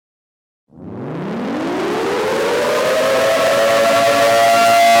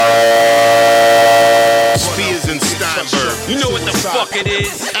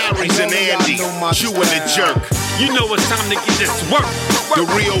Q and the jerk. You know it's time to get this work. The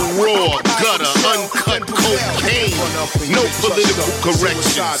real raw, gutter, uncut cocaine. No political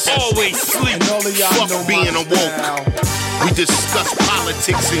corrections. Always sleep. Fuck being awoke. We discuss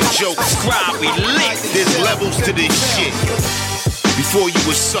politics and jokes. Subscribe, we lit. There's levels to this shit. Before you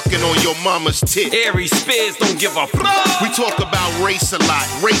was sucking on your mama's tit. Aries Spears don't give a fuck. We talk about race a lot,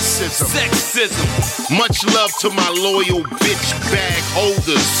 racism, Sexism. Much love to my loyal bitch bag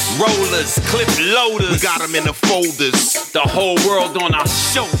holders. Rollers, clip loaders. We got them in the folders. The whole world on our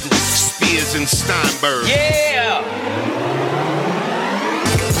shoulders. Spears and Steinberg. Yeah.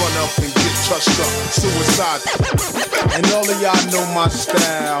 Run up and get touched up. Suicide. And all of y'all know my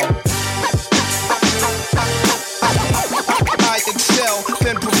style. I excel,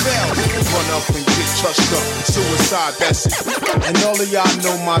 then prevail. Run up and get touched up. Suicide, that's it. And all of y'all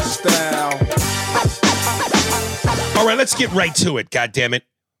know my style. All right, let's get right to it, goddammit.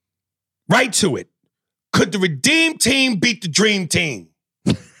 Right to it. Could the Redeem Team beat the Dream Team?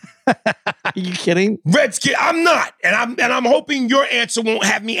 Are you kidding? Redskin, I'm not. And I'm hoping your answer won't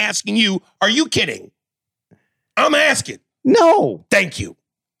have me asking you, are you kidding? I'm asking. No. Thank you.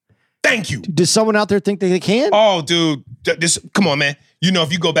 Thank you. Does someone out there think that they can? Oh, dude, come on, man. You know,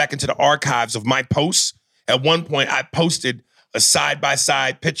 if you go back into the archives of my posts, at one point I posted a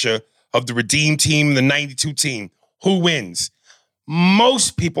side-by-side picture of the Redeem Team and the 92 team. Who wins?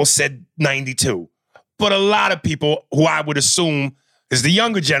 Most people said 92, but a lot of people who I would assume is the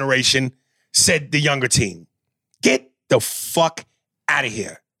younger generation said the younger team. Get the fuck out of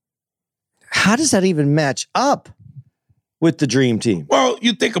here. How does that even match up with the Dream Team? Well,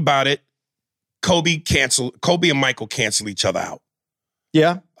 you think about it. Kobe and Michael cancel each other out.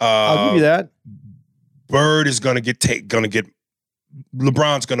 Yeah, I'll give you that. Bird is gonna get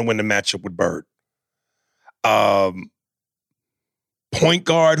LeBron's gonna win the matchup with Bird. Point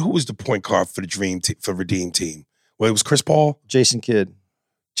guard, who was the point guard for the for Redeem Team? Well, it was Chris Paul? Jason Kidd.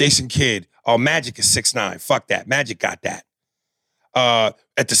 Oh, Magic is 6'9". Fuck that. Magic got that.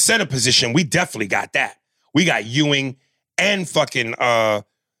 At the center position, we definitely got that. We got Ewing and fucking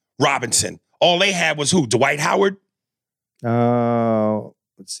Robinson. All they had was who? Dwight Howard?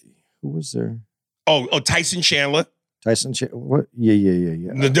 Let's see. Who was there? Oh, Tyson Chandler. What?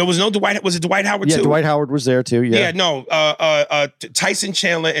 Yeah. There was no Dwight. Was it Dwight Howard too? Yeah, Dwight Howard was there too. Yeah. No. Tyson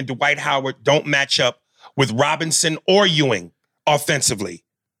Chandler and Dwight Howard don't match up with Robinson or Ewing offensively.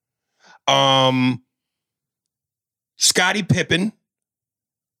 Scottie Pippen.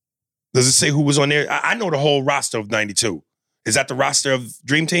 Does it say who was on there? I know the whole roster of 92. Is that the roster of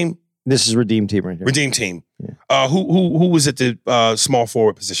Dream Team? This is Redeem Team right here. Redeem Team. Yeah. Who was at the small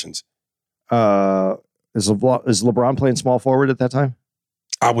forward positions? Is LeBron playing small forward at that time?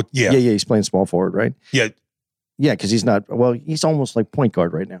 Yeah. He's playing small forward, right? Yeah. Yeah, because he's not. Well, he's almost like point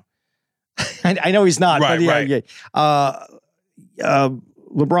guard right now. I know he's not. Right, but right.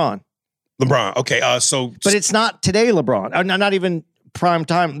 LeBron. Okay. But it's not today, LeBron. Not even prime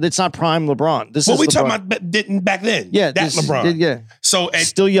time. It's not prime LeBron. This is we LeBron. talking about back then. Yeah, that LeBron. Yeah. So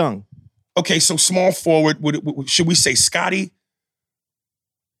still young. Okay, so small forward. Should we say Scottie?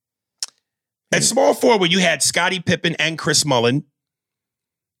 At small forward, you had Scottie Pippen and Chris Mullin.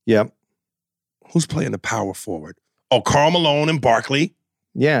 Yeah. Who's playing the power forward? Oh, Karl Malone and Barkley.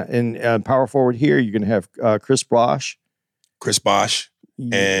 Yeah, and power forward here, you're going to have Chris Bosh.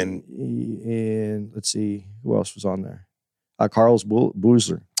 And let's see, who else was on there? Carlos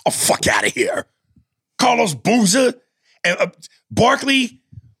Boozer. Oh, fuck out of here. Carlos Boozer and Barkley,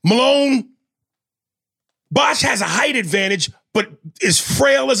 Malone. Bosh has a height advantage, but is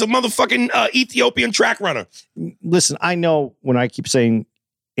frail as a motherfucking Ethiopian track runner. Listen, I know when I keep saying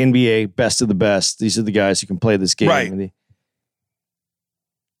NBA, best of the best, these are the guys who can play this game. Right.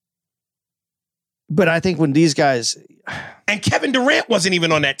 But I think when these guys... And Kevin Durant wasn't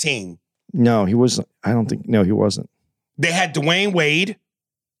even on that team. No, he wasn't. I don't think... No, he wasn't. They had Dwayne Wade.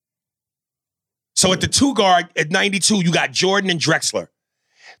 So at the two guard, at 92, you got Jordan and Drexler.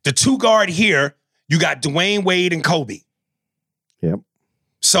 The two guard here, you got Dwayne Wade and Kobe. Yep.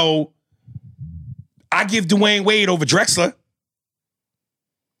 So I give Dwayne Wade over Drexler.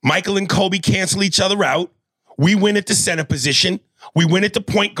 Michael and Kobe cancel each other out. We win at the center position. We win at the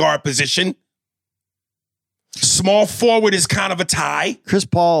point guard position. Small forward is kind of a tie. Chris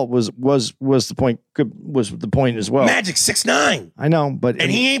Paul was the point as well. Magic 6'9". I know, but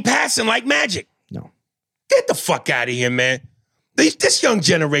he ain't passing like Magic. No. Get the fuck out of here, man. This young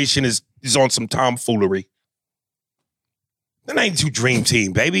generation is on some tomfoolery. The 92 Dream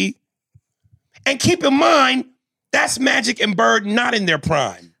Team, baby. And keep in mind, that's Magic and Bird not in their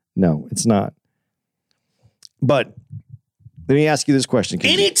prime. No, it's not. But let me ask you this question.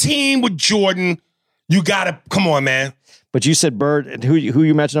 Any team with Jordan You gotta come on, man. But you said Bird, and who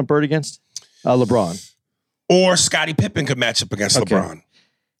you matching up Bird against? LeBron. Or Scottie Pippen could match up against LeBron.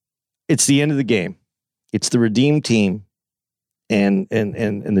 It's the end of the game. It's the Redeem team and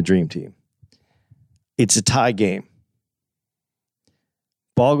the Dream team. It's a tie game.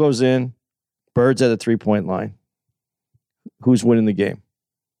 Ball goes in. Bird's at the 3-point line. Who's winning the game?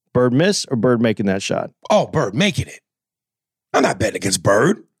 Bird miss or Bird making that shot? Oh, Bird making it. I'm not betting against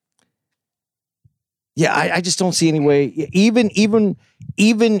Bird. Yeah, I just don't see any way. Even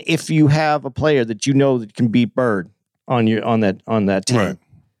if you have a player that you know that can beat Bird on that team, Right.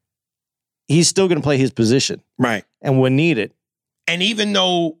 he's still going to play his position. Right. And when needed. And even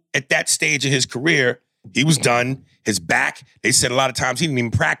though at that stage of his career, he was done, his back, they said a lot of times he didn't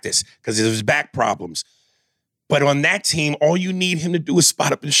even practice because of his back problems. But on that team, all you need him to do is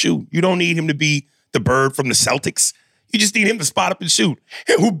spot up and shoot. You don't need him to be the Bird from the Celtics. You just need him to spot up and shoot.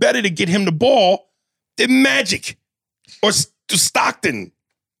 And who better to get him the ball than Magic or Stockton?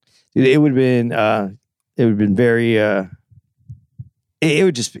 Dude, it would have been very, I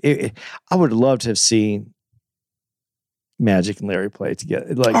would love to have seen Magic and Larry play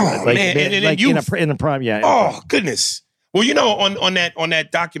together. Man, in a prime, yeah. Oh, goodness. Well, you know, on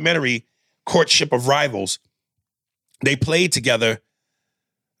that documentary, Courtship of Rivals, they played together.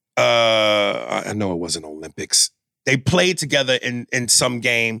 I know it wasn't Olympics. They played together in some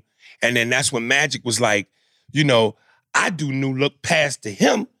game, and then that's when Magic was like, you know, I do no look pass to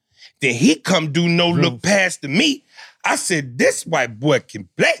him, then he come do no look pass to me. I said, this white boy can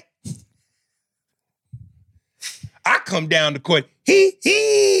play. I come down the court,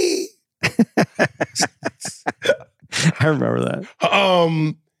 he. I remember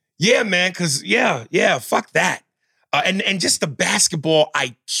that. Yeah, man, because fuck that. And just the basketball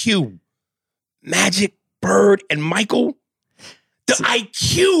IQ. Magic, Bird, and Michael. The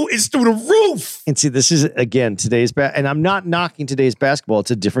IQ is through the roof. And see, this is, again, and I'm not knocking today's basketball.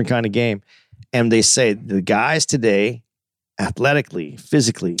 It's a different kind of game. And they say the guys today, athletically,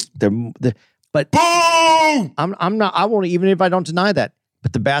 physically, but boom! I'm not, I won't, even if I don't deny that,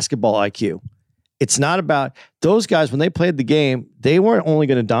 but the basketball IQ. It's not about those guys. When they played the game, they weren't only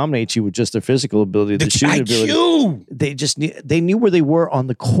going to dominate you with just their physical ability, the shooting ability. They knew where they were on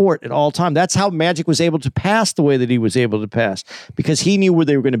the court at all time. That's how Magic was able to pass the way that he was able to pass, because he knew where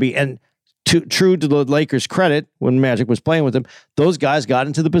they were going to be. And true to the Lakers' credit, when Magic was playing with them, those guys got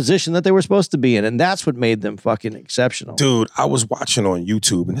into the position that they were supposed to be in, and that's what made them fucking exceptional. Dude, I was watching on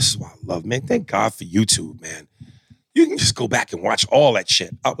YouTube, and this is what I love, man. Thank God for YouTube, man. You can just go back and watch all that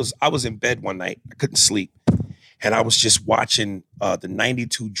shit. I was in bed one night. I couldn't sleep. And I was just watching the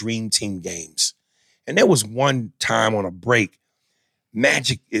 92 Dream Team games. And there was one time on a break,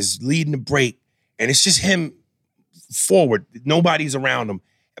 Magic is leading the break, and it's just him forward. Nobody's around him,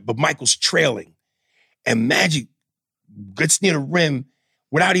 but Michael's trailing. And Magic gets near the rim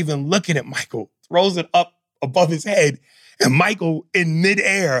without even looking at Michael, throws it up above his head, and Michael in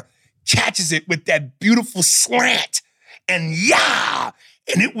midair catches it with that beautiful slant, and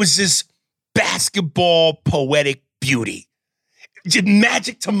and it was just basketball poetic beauty. Just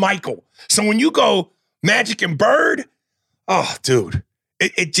Magic to Michael. So when you go Magic and Bird, oh, dude,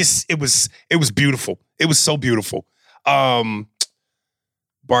 it was beautiful. It was so beautiful. Barkley's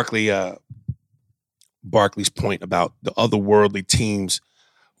point about the otherworldly teams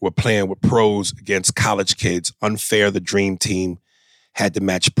who were playing with pros against college kids, unfair. The Dream Team had to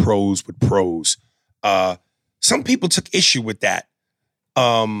match pros with pros. Some people took issue with that.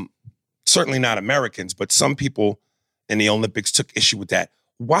 Certainly not Americans, but some people in the Olympics took issue with that.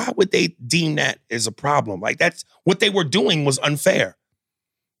 Why would they deem that as a problem? Like, that's what they were doing was unfair.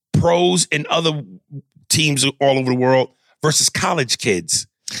 Pros and other teams all over the world versus college kids.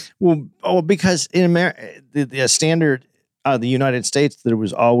 Well, because in America, the standard of the United States, there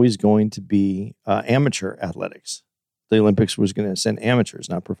was always going to be amateur athletics. The Olympics was going to send amateurs,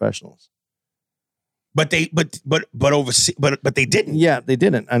 not professionals. But they didn't. Yeah, they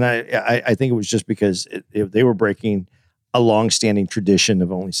didn't, and I think it was just because they were breaking a long-standing tradition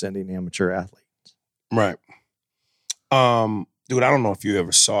of only sending amateur athletes. Right. Dude, I don't know if you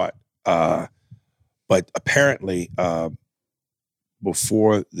ever saw it, but apparently,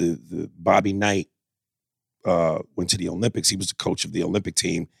 before the Bobby Knight went to the Olympics, he was the coach of the Olympic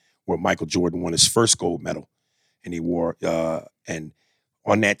team where Michael Jordan won his first gold medal. And he wore, and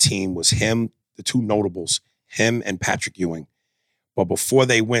on that team was him, the two notables, him and Patrick Ewing. But before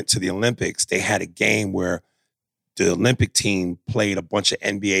they went to the Olympics, they had a game where the Olympic team played a bunch of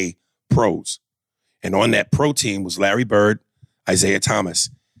NBA pros. And on that pro team was Larry Bird, Isaiah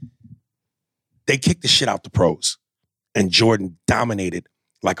Thomas. They kicked the shit out the pros. And Jordan dominated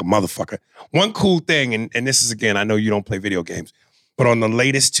like a motherfucker. One cool thing, and this is, again, I know you don't play video games, but on the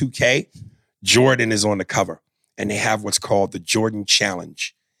latest 2K, Jordan is on the cover, and they have what's called the Jordan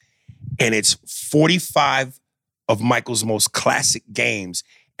Challenge. And it's 45 of Michael's most classic games,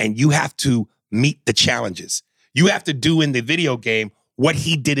 and you have to meet the challenges. You have to do in the video game what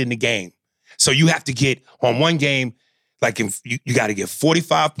he did in the game. So you have to get, on one game, like you got to get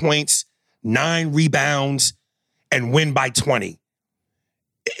 45 points, 9 rebounds, and win by 20.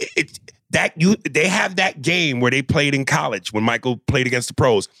 They have that game where they played in college when Michael played against the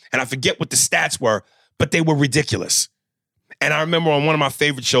pros, and I forget what the stats were, but they were ridiculous. And I remember on one of my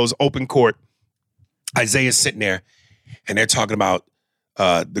favorite shows, Open Court, Isaiah's sitting there, and they're talking about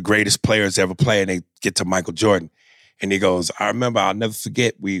the greatest players to ever play, and they get to Michael Jordan. And he goes, I remember, I'll never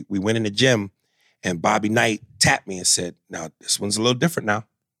forget, we went in the gym, and Bobby Knight tapped me and said, now, this one's a little different now.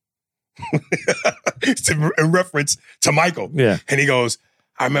 It's in reference to Michael. Yeah. And he goes,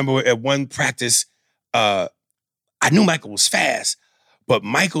 I remember at one practice, I knew Michael was fast, but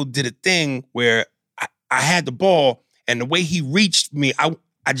Michael did a thing where I had the ball, and the way he reached me,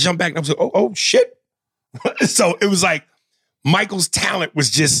 I jumped back and I was like, oh shit. So it was like Michael's talent was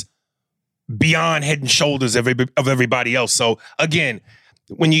just beyond head and shoulders of everybody else. So again,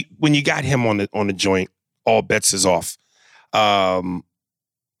 when you got him on the joint, all bets is off. And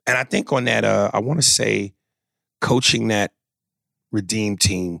I think on that, I want to say coaching that Redeem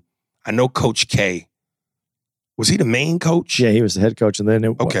team, I know Coach K, was he the main coach? Yeah, he was the head coach. And then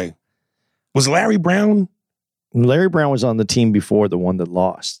okay. Was Larry Brown? Larry Brown was on the team before, the one that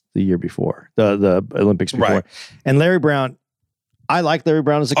lost the year before, the Olympics before. Right. And Larry Brown, I like Larry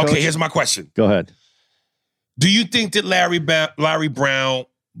Brown as a coach. Okay, here's my question. Go ahead. Do you think that Larry Brown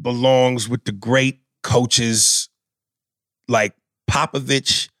belongs with the great coaches like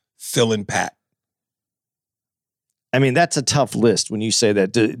Popovich, Phil, and Pat? I mean, that's a tough list when you say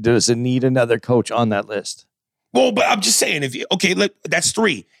that. Does it need another coach on that list? Well, but I'm just saying, look, that's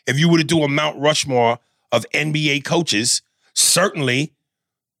 3. If you were to do a Mount Rushmore of NBA coaches, certainly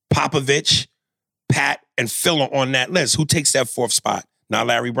Popovich, Pat, and Phil are on that list. Who takes that 4th spot? Not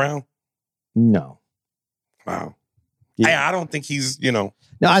Larry Brown? No. Wow. Yeah. I don't think he's, No,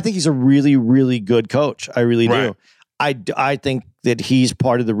 I think he's a really, really good coach. I really do. I think that he's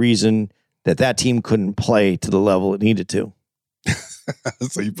part of the reason that team couldn't play to the level it needed to.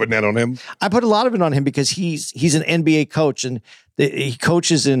 So you putting that on him? I put a lot of it on him because he's an NBA coach, and he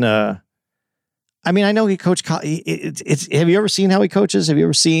coaches in I mean, I know he coached. Have you ever seen how he coaches? Have you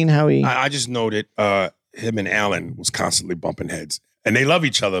ever seen how he? I just know that him and Allen was constantly bumping heads, and they love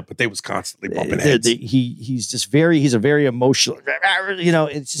each other, but they was constantly bumping heads. He's a very emotional.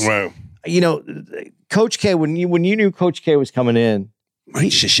 It's just, wow. Coach K. When you knew Coach K was coming in,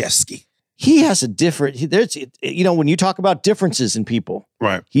 Mike Krzyzewski. He has a different. When you talk about differences in people,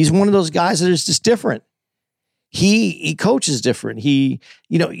 right? He's one of those guys that is just different. He coaches different.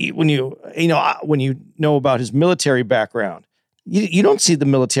 When you know about his military background, you don't see the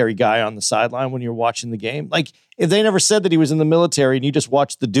military guy on the sideline when you're watching the game. Like, if they never said that he was in the military and you just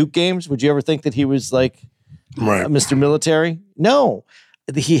watched the Duke games, would you ever think that he was like Mr. Military? No,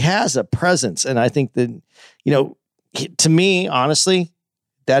 he has a presence, and I think that to me, honestly,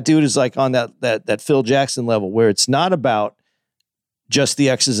 that dude is like on that Phil Jackson level where it's not about just the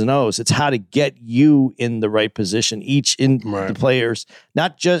X's and O's. It's how to get you in the right position, the players,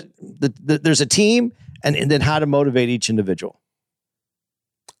 not just there's a team and then how to motivate each individual.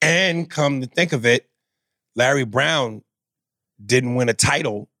 And come to think of it, Larry Brown didn't win a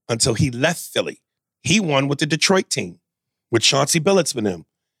title until he left Philly. He won with the Detroit team with Chauncey Billups and him.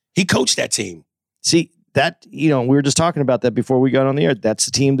 He coached that team. See, that, we were just talking about that before we got on the air. That's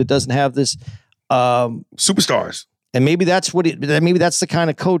a team that doesn't have this superstars. And maybe that's maybe that's the kind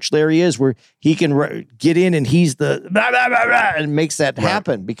of coach Larry is, where he can get in and he's the blah, blah, blah, blah, and makes that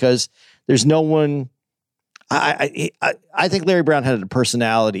happen because there's no one. I think Larry Brown had a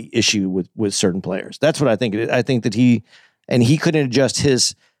personality issue with certain players. That's what I think. I think that he couldn't adjust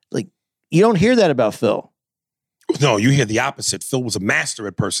his, like, you don't hear that about Phil. No, you hear the opposite. Phil was a master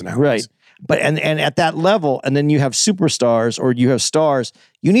at personalities. Right. But and at that level, and then you have superstars or you have stars,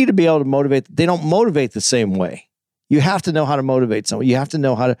 you need to be able to motivate. They don't motivate the same way. You have to know how to motivate someone. You have to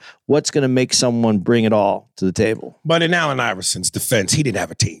know what's going to make someone bring it all to the table. But in Allen Iverson's defense, he didn't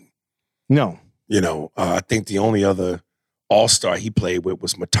have a team. No. I think the only other all-star he played with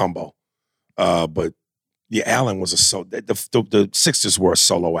was Mutombo. But yeah, Allen was the Sixers were a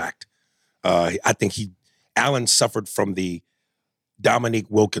solo act. I think Allen suffered from the Dominique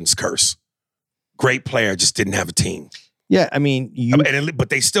Wilkins curse. Great player, just didn't have a team. Yeah, I mean, but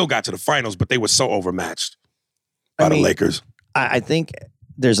they still got to the finals, but they were so overmatched by the Lakers. I think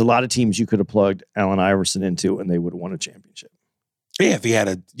there's a lot of teams you could have plugged Allen Iverson into, and they would have won a championship. Yeah, if he had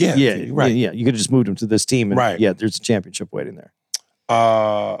a right. Yeah. You could have just moved him to this team, and Right. yeah, there's a championship waiting there.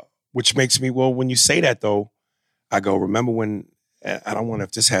 Which makes me, well, when you say that though, I go, remember when, I don't know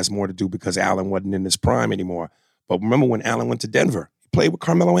if this has more to do because Allen wasn't in his prime anymore, but remember when Allen went to Denver? He played with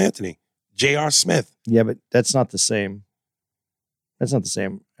Carmelo Anthony, J.R. Smith. Yeah, but that's not the same. That's not the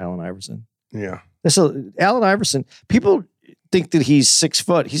same Allen Iverson. Yeah. So Allen Iverson, people think that he's 6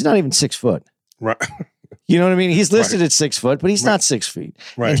 foot. He's not even 6 foot. Right. You know what I mean? He's listed at 6 foot, but he's not 6 feet.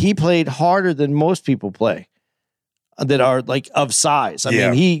 Right. And he played harder than most people play that are like of size. I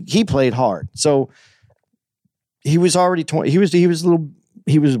mean, he played hard. So he was already 20. He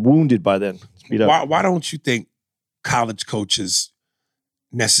was wounded by then. Why don't you think college coaches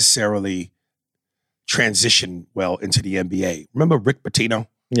necessarily transition well into the NBA? Remember Rick Pitino?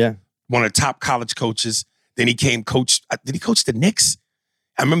 Yeah. One of the top college coaches. Then he came coach. Did he coach the Knicks?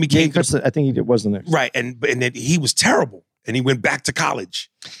 I remember he came. I think he was the Knicks. Right, and then he was terrible, and he went back to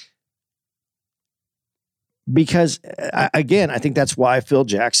college. Because again, I think that's why Phil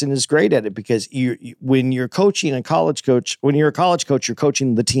Jackson is great at it. Because when you're coaching a college coach, when you're a college coach, you're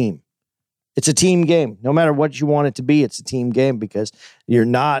coaching the team. It's a team game. No matter what you want it to be, it's a team game because you're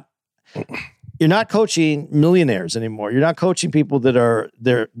not coaching millionaires anymore. You're not coaching people that are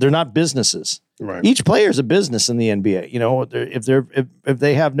they're not businesses. Right. Each player is a business in the NBA. You know, if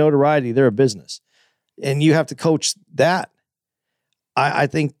they have notoriety, they're a business, and you have to coach that. I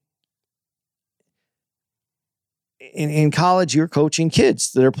think in college you're coaching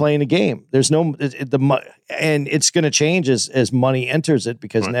kids that are playing a game. There's no and it's going to change as money enters it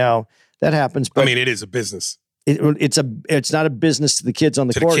because now that happens. But I mean, it is a business. It's not a business to the kids on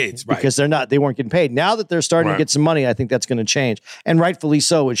the court kids, right. because they weren't getting paid. Now that they're starting to get some money, I think that's going to change, and rightfully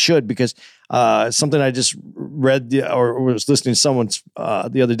so. It should because something I just read or was listening to someone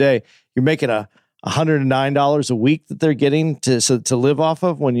the other day. You're making $109 a week that they're getting to live off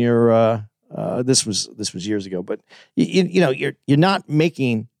of when you're. This was years ago, but you're not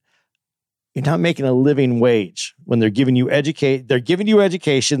making a living wage when they're giving you education, they're giving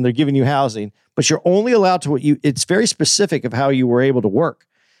you housing, but you're only allowed to it's very specific of how you were able to work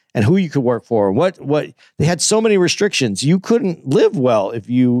and who you could work for. What they had so many restrictions. You couldn't live well if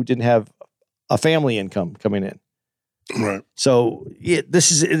you didn't have a family income coming in. Right. So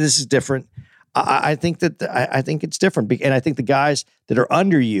this is different. I think it's different. And I think the guys that are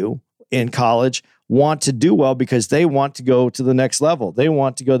under you in college want to do well because they want to go to the next level. They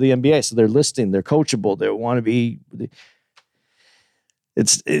want to go to the NBA. So they're listening, they're coachable. They want to be,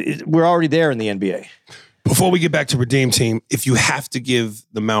 we're already there in the NBA. Before we get back to Redeem Team, if you have to give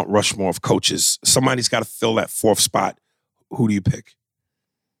the Mount Rushmore of coaches, somebody's got to fill that fourth spot. Who do you pick?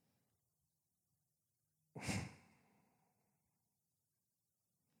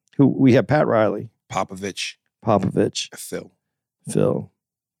 Who we have? Pat Riley, Popovich, Phil.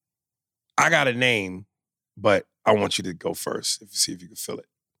 I got a name, but I want you to go first. See if you can fill it.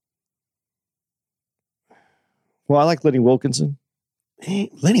 Well, I like Lenny Wilkinson.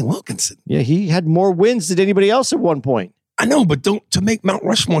 Lenny Wilkinson. Yeah, he had more wins than anybody else at one point. I know, but to make Mount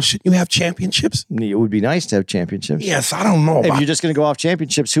Rushmore, shouldn't you have championships? It would be nice to have championships. Yes, I don't know. If you're just going to go off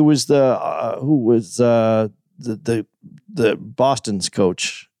championships, who was the Boston's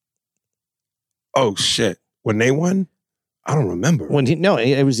coach? Oh shit! When they won, I don't remember.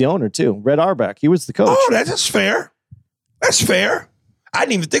 It was the owner too. Red Auerbach. He was the coach. Oh, that's fair. That's fair. I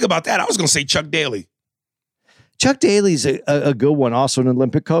didn't even think about that. I was going to say Chuck Daly. Chuck Daly's a good one, also an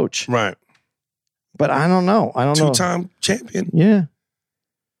Olympic coach. Right. But I don't know. Two-time champion. Yeah.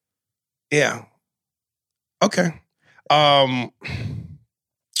 Yeah. Okay. Who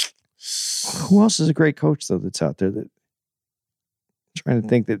else is a great coach, though, that's out there that I'm trying to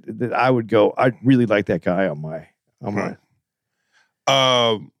think that I would go, I'd really like that guy on my.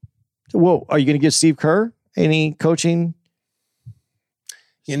 Whoa, are you going to give Steve Kerr any coaching?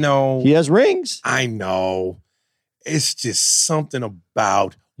 He has rings. I know. It's just something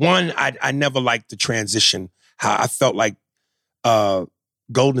about one. I never liked the transition. How I felt like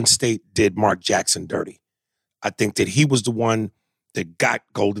Golden State did Mark Jackson dirty. I think that he was the one that got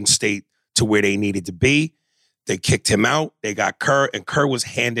Golden State to where they needed to be. They kicked him out. They got Kerr, and Kerr was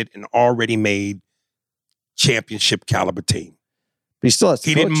handed an already made championship caliber team. But he still has to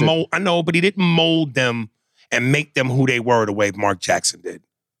He didn't mold. I know, but he didn't mold them and make them who they were the way Mark Jackson did.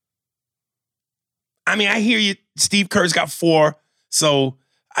 I mean, I hear you. Steve Kerr's got 4, so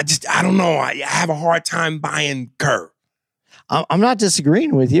I don't know. I have a hard time buying Kerr. I'm not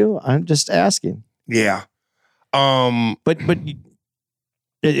disagreeing with you. I'm just asking. Yeah. But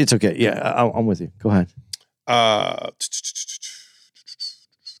it's okay. Yeah, I'm with you. Go ahead.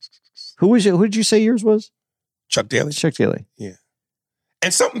 Who did you say yours was? Chuck Daly. Chuck Daly. Yeah.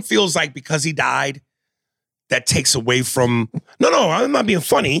 And something feels like because he died, that takes away from. No, I'm not being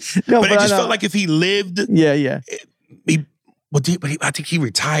funny. No, but it just felt like if he lived. Yeah. But I think he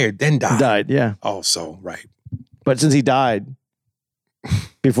retired, then died. Died, yeah. Oh, so right. But since he died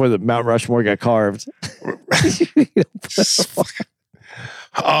before the Mount Rushmore got carved.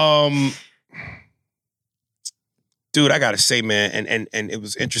 Dude, I gotta say, man, and it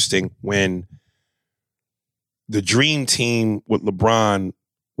was interesting when the Dream Team with LeBron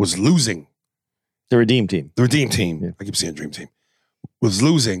was losing. The Redeem Team. The Redeem Team. Yeah. I keep saying Dream Team. Was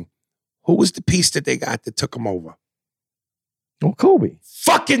losing. Who was the piece that they got that took him over? Oh, Kobe.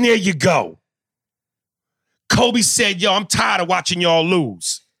 Fucking there you go. Kobe said, yo, I'm tired of watching y'all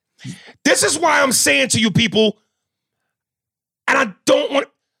lose. This is why I'm saying to you people, and I don't want,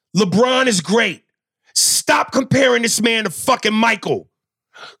 LeBron is great. Stop comparing this man to fucking Michael.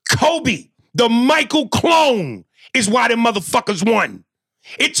 Kobe, the Michael clone, is why them motherfuckers won.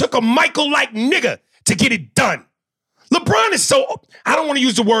 It took a Michael-like nigga to get it done. LeBron is so, I don't want to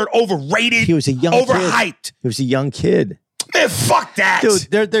use the word overrated. He was a young overhyped. Kid. He was a young kid. Man, fuck that.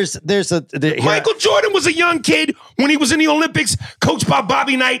 Dude, there's a... Michael Jordan was a young kid when he was in the Olympics, coached by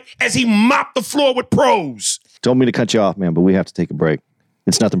Bobby Knight as he mopped the floor with pros. Told me to cut you off, man, but we have to take a break.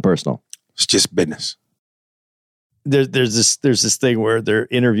 It's nothing personal. It's just business. There's this thing where they're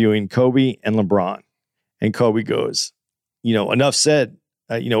interviewing Kobe and LeBron, and Kobe goes, enough said.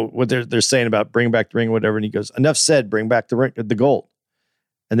 What they're saying about bring back the ring, or whatever, and he goes, enough said, bring back the ring, the gold.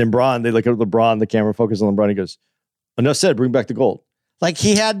 And then they look at LeBron, the camera focuses on LeBron, he goes, enough said, bring back the gold. Like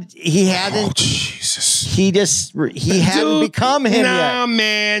he hadn't. Oh, Jesus. He hadn't become him yet. Nah,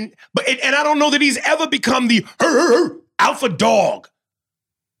 man. But and I don't know that he's ever become the alpha dog.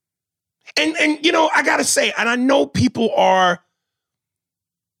 And I gotta say, and I know people are.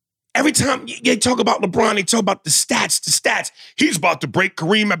 Every time they talk about LeBron, they talk about the stats. He's about to break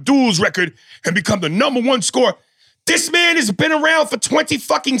Kareem Abdul's record and become the #1 scorer. This man has been around for 20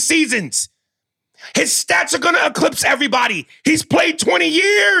 fucking seasons. His stats are going to eclipse everybody. He's played 20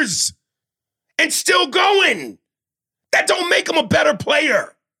 years and still going. That don't make him a better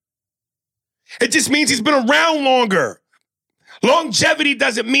player. It just means he's been around longer. Longevity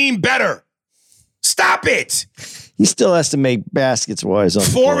doesn't mean better. Stop it. He still has to make baskets wise on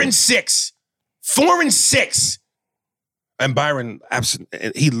 4 and 6. 4 and 6. And Byron,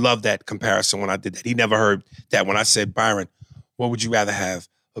 he loved that comparison when I did that. He never heard that when I said, Byron, what would you rather have?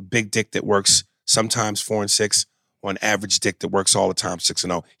 A big dick that works sometimes 4 and 6, or an average dick that works all the time 6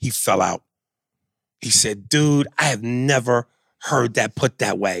 and 0? He fell out. He said, dude, I have never heard that put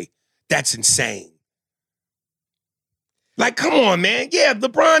that way. That's insane. Like, come on, man. Yeah,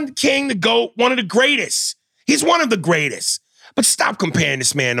 LeBron, the king, the GOAT, one of the greatest. He's one of the greatest. But stop comparing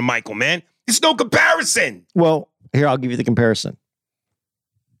this man to Michael, man. There's no comparison. Well, here, I'll give you the comparison.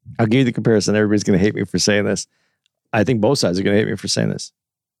 Everybody's going to hate me for saying this. I think both sides are going to hate me for saying this.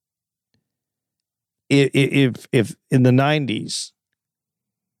 If in the 90s,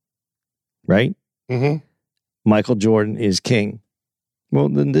 right? Mm-hmm. Michael Jordan is king. Well,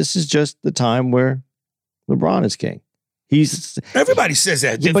 then this is just the time where LeBron is king. Everybody says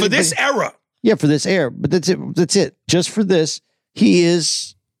that. For this era. Yeah, for this era. But that's it. Just for this, he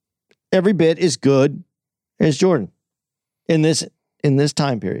is every bit as good as Jordan in this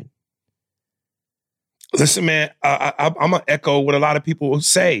time period. Listen, man, I'm going to echo what a lot of people will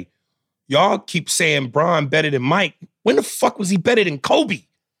say. Y'all keep saying Bron better than Mike. When the fuck was he better than Kobe?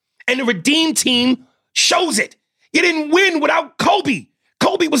 And the Redeem Team shows it. You didn't win without Kobe.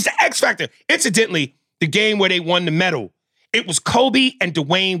 Kobe was the X factor. Incidentally, the game where they won the medal, it was Kobe and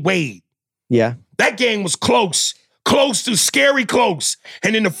Dwayne Wade. Yeah. That game was close to scary close.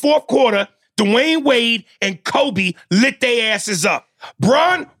 And in the fourth quarter, Dwayne Wade and Kobe lit their asses up.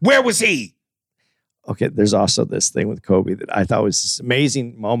 Bron, where was he? Okay, there's also this thing with Kobe that I thought was this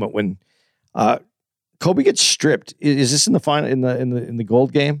amazing moment when Kobe gets stripped. Is this in the final in the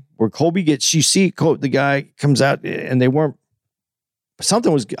gold game where Kobe gets? You see, the guy comes out and they weren't.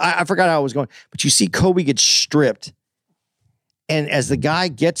 Something was. I forgot how it was going, but you see Kobe gets stripped, and as the guy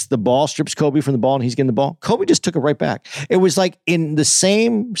gets the ball, strips Kobe from the ball, and he's getting the ball. Kobe just took it right back. It was like in the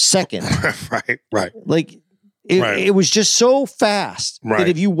same second. Right. Like. It was just so fast that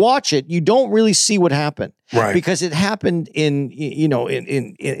if you watch it, you don't really see what happened. Right. Because it happened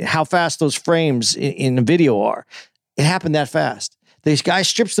in how fast those frames in the video are. It happened that fast. This guy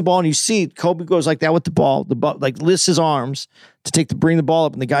strips the ball and you see Kobe goes like that with the ball like lifts his arms to bring the ball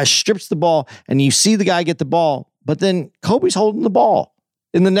up, and the guy strips the ball and you see the guy get the ball, but then Kobe's holding the ball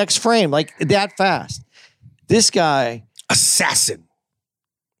in the next frame, like that fast. This guy, Assassin.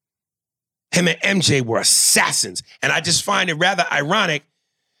 him and MJ were assassins. And I just find it rather ironic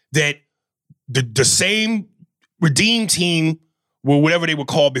that the same Redeem team, or whatever they were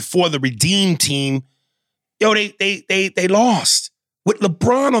called before the Redeem team, they lost. With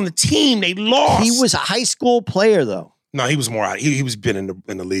LeBron on the team, they lost. He was a high school player, though. No, he was more out. He was been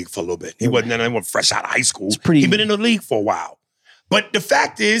in the league for a little bit. He wasn't fresh out of high school. He'd been in the league for a while. But the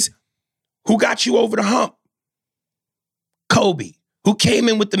fact is, who got you over the hump? Kobe, who came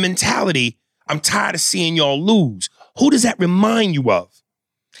in with the mentality, I'm tired of seeing y'all lose. Who does that remind you of?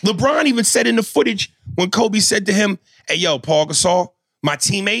 LeBron even said in the footage when Kobe said to him, hey, yo, Paul Gasol, my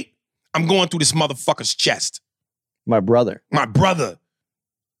teammate, I'm going through this motherfucker's chest. My brother.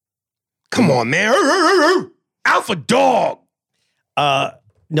 Come on, man. Alpha dog.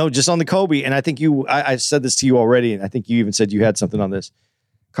 No, just on the Kobe. And I think I said this to you already, and I think you even said you had something on this.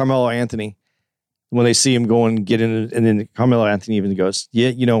 Carmelo Anthony, when they see him go and get in, and then Carmelo Anthony even goes,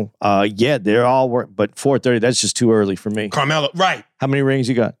 yeah, they're all work, but 4:30, that's just too early for me. Carmelo, right. How many rings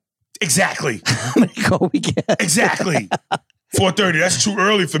you got? Exactly. How many Kobe get? Exactly. 4:30, that's too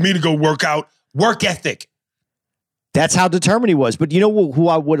early for me to go work out. Work ethic. That's how determined he was. But you know who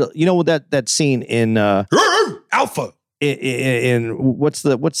I would, that scene in Alpha. In what's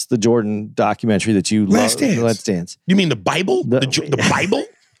the Jordan documentary that you Last love? Dance. Let's Dance. You mean the Bible? The Bible?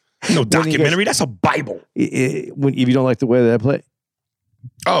 No documentary. That's a Bible. If you don't like the way that I play.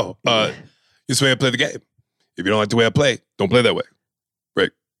 Oh, this way I play the game. If you don't like the way I play, don't play that way.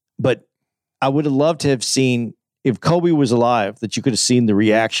 Right. But I would have loved to have seen, if Kobe was alive, that you could have seen the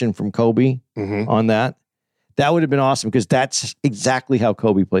reaction from Kobe on that. That would have been awesome, because that's exactly how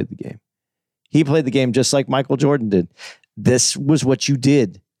Kobe played the game. He played the game just like Michael Jordan did. This was what you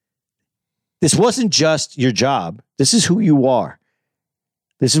did. This wasn't just your job. This is who you are.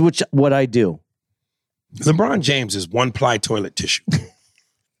 This is what I do. LeBron James is one-ply toilet tissue.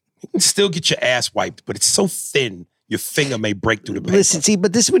 You can still get your ass wiped, but it's so thin, your finger may break through the paper. Listen, see,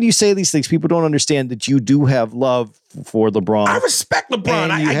 but this is when you say these things, people don't understand that you do have love for LeBron. I respect LeBron.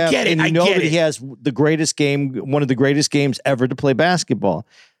 I get it. And you know that he has the greatest game, one of the greatest games ever to play basketball.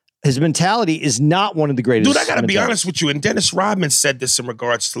 His mentality is not one of the greatest. Dude, I got to be honest with you. And Dennis Rodman said this in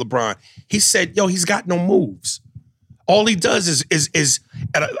regards to LeBron. He said, yo, he's got no moves. All he does is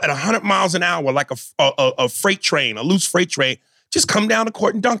at 100 miles an hour, like a freight train, a loose freight train, just come down the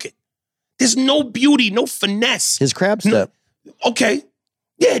court and dunk it. There's no beauty, no finesse. His crab step. Okay.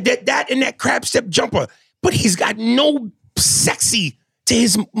 Yeah, that and that crab step jumper. But he's got no sexy to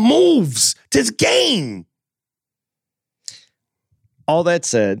his moves, to his game. All that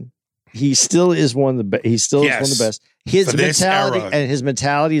said, he still is one of the best. He still is one of the best. His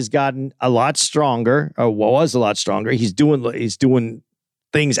mentality has gotten a lot stronger, or was a lot stronger. He's doing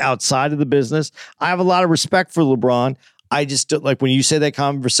things outside of the business. I have a lot of respect for LeBron. I just like when you say that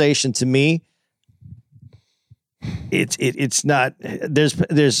conversation to me. It's not.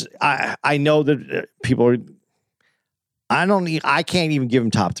 I know that people are. I can't even give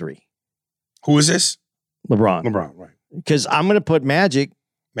him top 3. Who is this? LeBron. LeBron, right? Because I'm going to put Magic,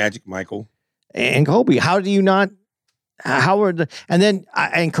 Michael, and Kobe. How do you not? And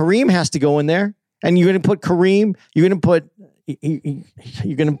Kareem has to go in there, and you're going to put Kareem. You're going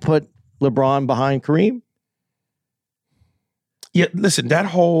to put LeBron behind Kareem. Yeah, listen, that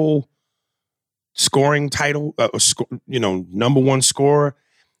whole scoring title, number one scorer,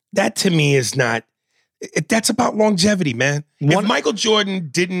 that to me is not. That's about longevity, man. If Michael Jordan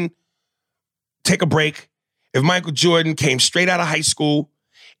didn't take a break, if Michael Jordan came straight out of high school,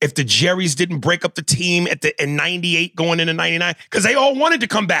 if the Jerrys didn't break up the team in 98 going into 99, because they all wanted to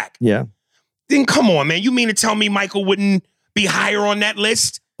come back. Yeah. Then come on, man. You mean to tell me Michael wouldn't be higher on that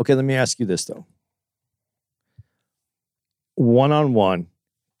list? Okay, let me ask you this, though. One-on-one,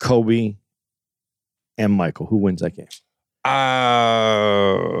 Kobe and Michael, who wins that game?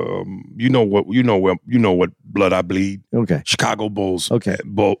 You know what blood I bleed. Okay. Chicago Bulls. Okay.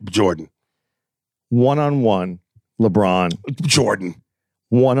 Jordan. One-on-one, LeBron. Jordan.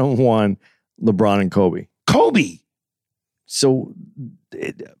 One-on-one, LeBron and Kobe. Kobe. So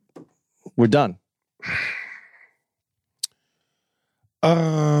we're done.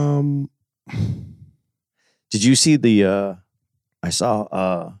 Did you see the? I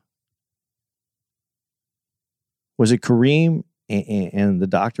saw. Was it Kareem and the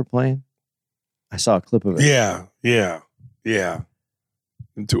doctor playing? I saw a clip of it. Yeah.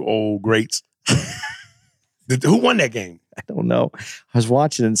 Them two old greats. Who won that game? I don't know. I was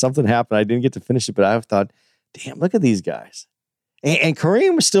watching and something happened. I didn't get to finish it, but I thought, damn, look at these guys. And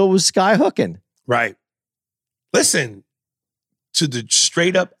Kareem was sky hooking. Right. Listen, to the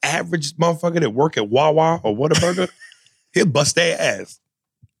straight up average motherfucker that work at Wawa or Whataburger, he'll bust their ass.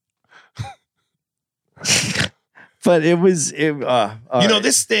 But it was,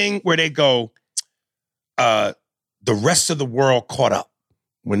 this thing where they go, the rest of the world caught up.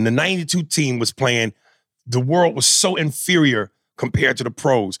 When the 92 team was playing, the world was so inferior compared to the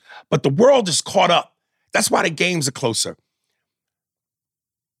pros. But the world is caught up. That's why the games are closer.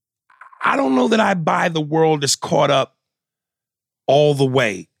 I don't know that I buy the world is caught up all the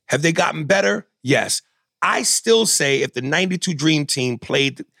way. Have they gotten better? Yes. I still say if the 92 Dream Team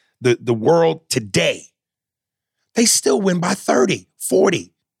played the world today, they still win by 30,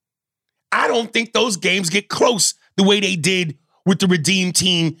 40. I don't think those games get close the way they did with the Redeem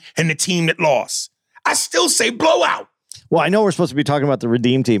Team and the team that lost. I still say blowout. Well, I know we're supposed to be talking about the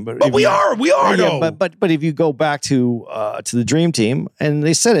Redeem Team, but we are though. But if you go back to the Dream Team, and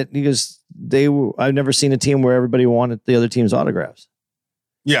they said it because I've never seen a team where everybody wanted the other team's autographs.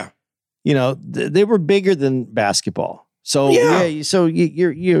 Yeah, they were bigger than basketball. So yeah, so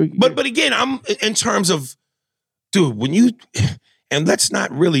you're But again, I'm in terms of, dude, when you and let's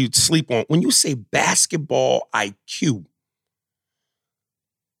not really sleep on when you say basketball IQ.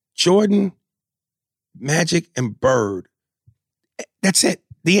 Jordan, Magic, and Bird. That's it.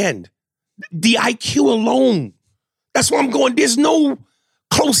 The end. The IQ alone. That's why I'm going. There's no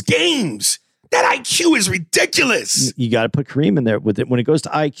close games. That IQ is ridiculous. You got to put Kareem in there with it. When it goes to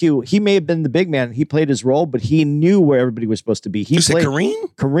IQ, he may have been the big man. He played his role, but he knew where everybody was supposed to be. You said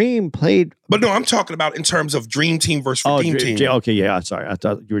Kareem? Kareem played. But no, I'm talking about in terms of Dream Team versus Redeem Team. Okay, yeah. I'm sorry. I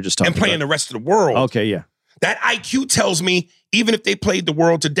thought you were just talking and playing about the rest of the world. Okay, yeah. That IQ tells me even if they played the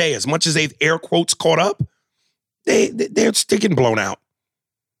world today, as much as they've air quotes caught up, they're sticking blown out.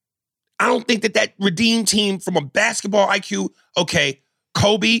 I don't think that Redeem Team from a basketball IQ, okay,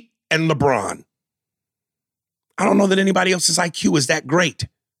 Kobe and LeBron. I don't know that anybody else's IQ is that great.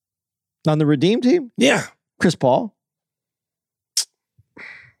 On the Redeem Team? Yeah. Chris Paul?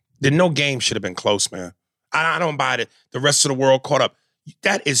 Then no game should have been close, man. I don't buy it. The rest of the world caught up.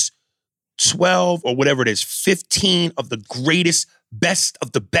 That is 12 or whatever it is, 15 of the greatest, best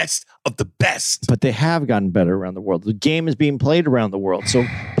of the best of the best. But they have gotten better around the world. The game is being played around the world. So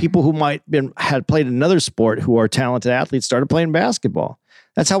people who had played another sport who are talented athletes started playing basketball.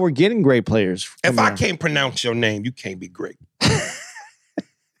 That's how we're getting great players. If I can't pronounce your name, you can't be great.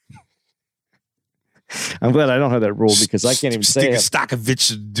 I'm glad I don't have that rule because I can't even say it.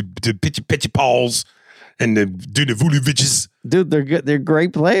 Stokovich, the Pitchy Pauls, and the Vuloviches. Dude, they're good. They're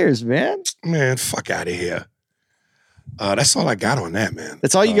great players, man. Man, fuck out of here. That's all I got on that, man.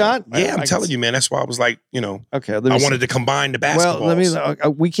 That's all you got? Yeah, I'm telling you, man. That's why I was like, okay. I wanted to combine the basketballs.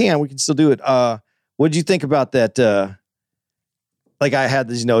 Well, we can still do it. What did you think about that? Like I had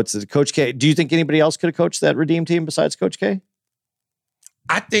these notes that Coach K. Do you think anybody else could have coached that Redeem Team besides Coach K?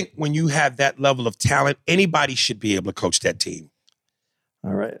 I think when you have that level of talent, anybody should be able to coach that team.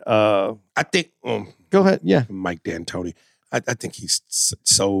 All right. I think. Go ahead. Yeah. Mike D'Antoni. I think he's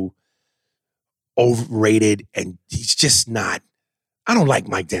so overrated, and he's just not. I don't like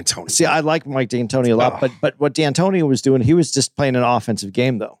Mike D'Antoni. See, I like Mike D'Antoni a lot, but what D'Antoni was doing, he was just playing an offensive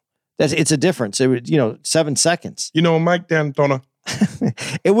game, though. It's a difference. It was 7 seconds. Mike D'Antoni.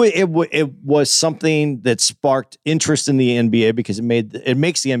 It was something that sparked interest in the NBA because it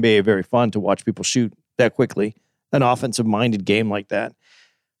makes the NBA very fun to watch people shoot that quickly, an offensive minded game like that.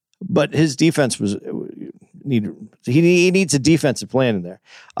 But his defense he needs a defensive plan in there.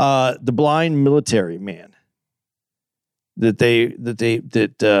 The blind military man that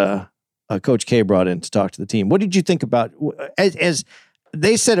Coach K brought in to talk to the team. What did you think about as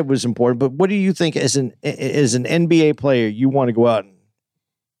they said it was important, but what do you think as an NBA player you want to go out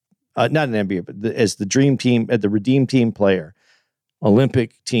and not an NBA, but as the Dream Team, the Redeem Team player,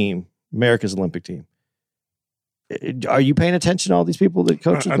 Olympic team, America's Olympic team? Are you paying attention to all these people that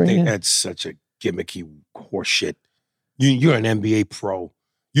coaches bring in? I think that's such a gimmicky horseshit. You're an NBA pro.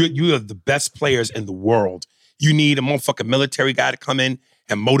 You are the best players in the world. You need a motherfucking military guy to come in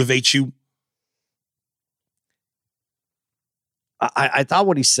and motivate you. I thought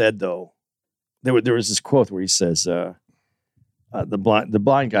what he said though, there was this quote where he says, the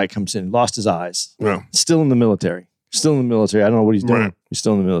blind guy comes in, lost his eyes, still in the military. I don't know what he's doing. Right. He's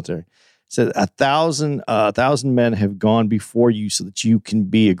still in the military. Said 1,000 men have gone before you so that you can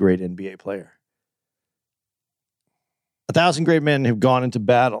be a great NBA player. 1,000 great men have gone into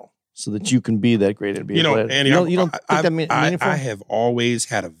battle so that you can be that great NBA player. Andy, you don't think that meaningful? I have always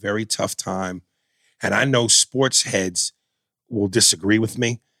had a very tough time, and I know sports heads will disagree with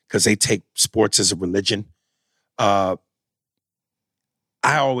me because they take sports as a religion. I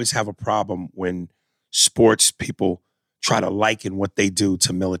always have a problem when sports people try to liken what they do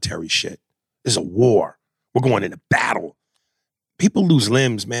to military shit. There's a war. We're going into battle. People lose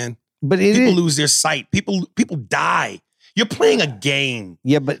limbs, man. But people lose their sight. People die. You're playing a game.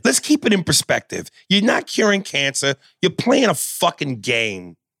 Yeah, but let's keep it in perspective. You're not curing cancer. You're playing a fucking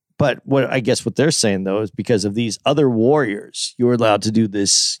game. But what I guess what they're saying, though, is because of these other warriors, you're allowed to do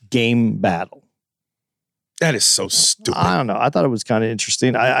this game battle. That is so stupid. I don't know. I thought it was kind of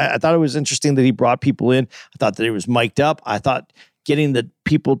interesting. I thought it was interesting that he brought people in. I thought that it was mic'd up. I thought getting the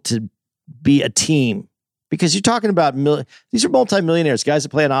people to be a team. Because you're talking about, these are multimillionaires, guys that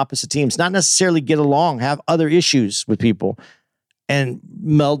play on opposite teams, not necessarily get along, have other issues with people, and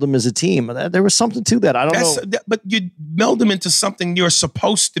meld them as a team. There was something to that. I don't know. But you meld them into something you're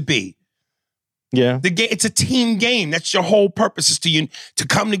supposed to be. Yeah. It's a team game. That's your whole purpose, is to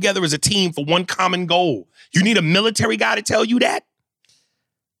come together as a team for one common goal. You need a military guy to tell you that?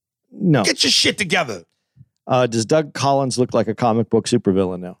 No. Get your shit together. Does Doug Collins look like a comic book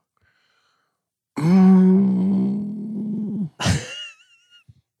supervillain now?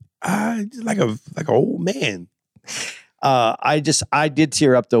 Like an old man. I did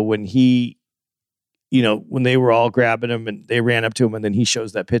tear up though when he, when they were all grabbing him and they ran up to him, and then he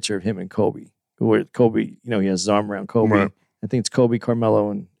shows that picture of him and Kobe, where Kobe, he has his arm around Kobe. Right. I think it's Kobe,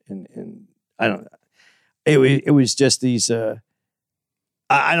 Carmelo, and I don't know. It was just these. I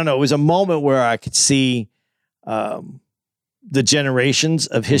don't know. It was a moment where I could see the generations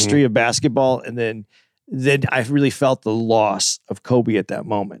of history of basketball, and then I really felt the loss of Kobe at that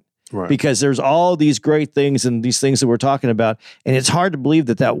moment. Right. Because there's all these great things and these things that we're talking about, and it's hard to believe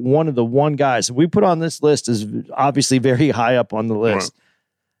that one of the guys that we put on this list is obviously very high up on the list,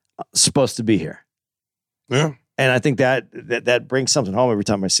 supposed to be here. Yeah. And I think that brings something home every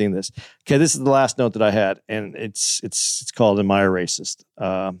time I've seen this. Okay, this is the last note that I had, and it's called "Am I a Racist?"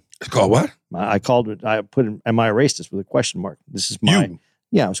 It's called what? I put "Am I a Racist?" with a question mark. This is I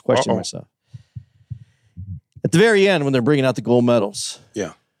was questioning myself. At the very end, when they're bringing out the gold medals,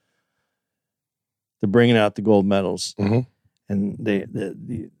 they're bringing out the gold medals, and they're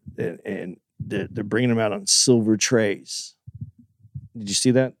bringing them out on silver trays. Did you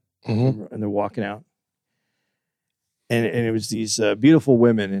see that? And they're walking out. And it was these beautiful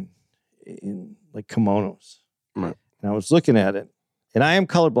women in like kimonos. Right. And I was looking at it, and I am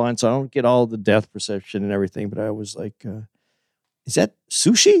colorblind, so I don't get all the depth perception and everything. But I was like, "Is that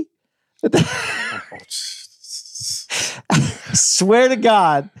sushi?" I swear to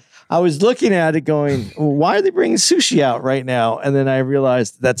God, I was looking at it, going, "Why are they bringing sushi out right now?" And then I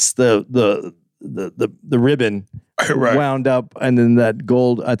realized that's the ribbon. Right. Wound up, and then that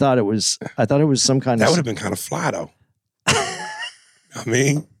gold. I thought it was some kind of. That would have been kind of fly, though. I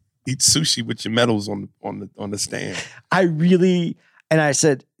mean, eat sushi with your medals on the stand. I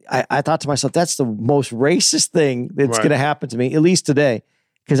said, I thought to myself, that's the most racist thing that's going to happen to me, at least today,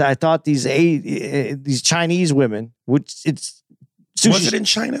 because I thought these Chinese women, which it's sushi. Was it in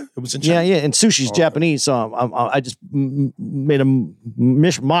China? It was in China. Yeah, and sushi's Japanese, so I just made a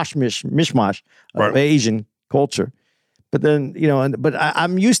mishmash of Asian culture. But then, but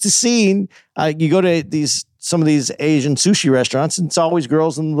I'm used to seeing, you go to some of these Asian sushi restaurants, and it's always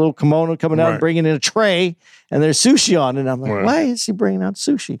girls in a little kimono coming out and bringing in a tray, and there's sushi on it. And I'm like, why is he bringing out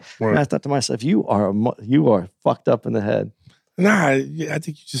sushi? And I thought to myself, you are fucked up in the head. Nah, I think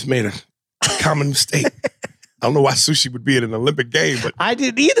you just made a common mistake. I don't know why sushi would be in an Olympic game, but I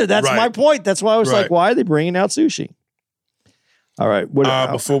didn't either. That's my point. That's why I was like, why are they bringing out sushi? All right.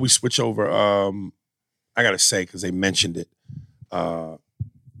 Before we switch over, I gotta say, because they mentioned it on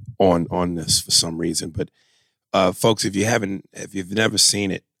this for some reason, but folks, if you've never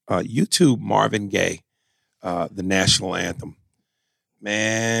seen it, YouTube Marvin Gaye, the national anthem.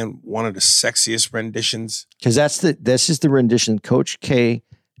 Man, one of the sexiest renditions. Because this is the rendition Coach K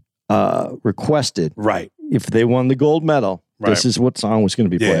requested. Right. If they won the gold medal, this is what song was going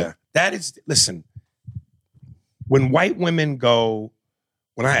to be played. Yeah. That is, listen, when I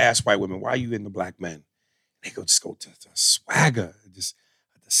ask white women, why are you in the black men? They just go to the swagger, just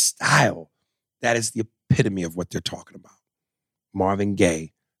the style. That is the epitome of what they're talking about. Marvin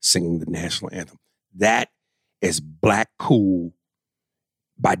Gaye singing the national anthem. That is black cool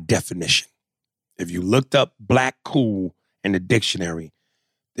by definition. If you looked up black cool in the dictionary,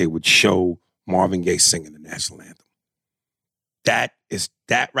 they would show Marvin Gaye singing the national anthem. That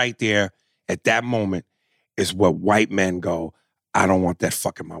right there at that moment is what white men go, I don't want that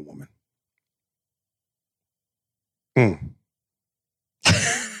fucking my woman.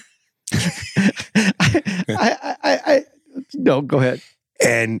 No, go ahead.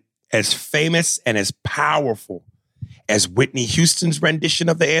 And as famous and as powerful as Whitney Houston's rendition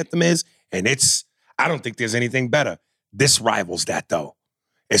of the anthem is, and I don't think there's anything better. This rivals that though,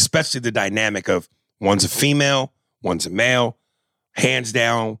 especially the dynamic of one's a female, one's a male, hands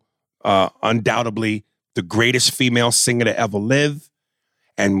down, undoubtedly the greatest female singer to ever live.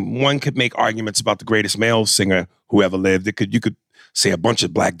 And one could make arguments about the greatest male singer who ever lived. You could say a bunch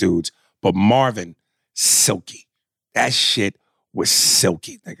of black dudes, but Marvin, silky. That shit was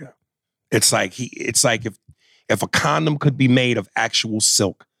silky, nigga. It's like if a condom could be made of actual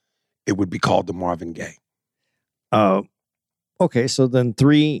silk, it would be called the Marvin Gaye. Okay, so then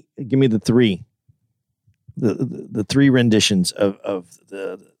give me the three. The three renditions of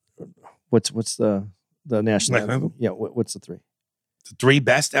the what's the national anthem? Yeah, what's the three? The three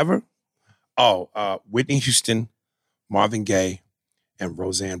best ever? Whitney Houston, Marvin Gaye, and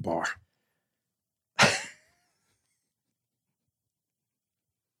Roseanne Barr.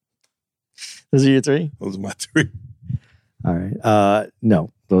 Those are your three? Those are my three. All right.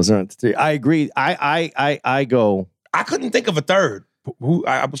 No, those aren't the three. I agree. I go. I couldn't think of a third.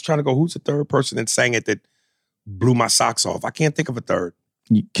 I was trying to go, who's the third person that sang it that blew my socks off? I can't think of a third.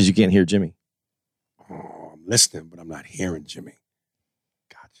 Because you can't hear Jimmy. Oh, I'm listening, but I'm not hearing Jimmy.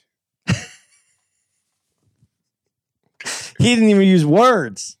 Gotcha. He didn't even use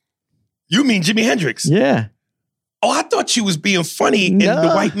words. You mean Jimi Hendrix? Yeah. Oh, I thought you was being funny in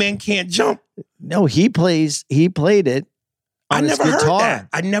The White Man Can't Jump. No, he played it. I never heard that.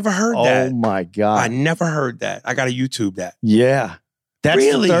 I never heard that. Oh my God. I never heard that. I got to YouTube that. Yeah. That's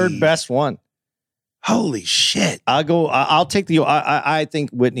really? the third best one. Holy shit. I'll take I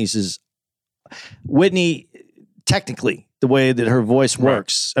think Whitney, technically, the way that her voice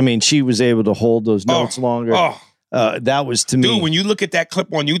works, I mean, she was able to hold those notes longer. That was, to me. Dude, when you look at that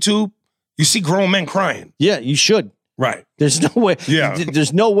clip on YouTube, you see grown men crying. Yeah, you should. Right. There's no way. Yeah.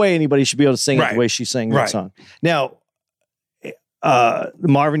 There's no way anybody should be able to sing it the way she sang that song. Now, the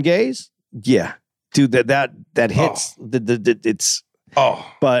Marvin Gaye's, yeah, dude, that hits. It's.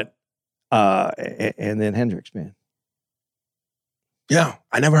 But and then Hendrix, man. Yeah,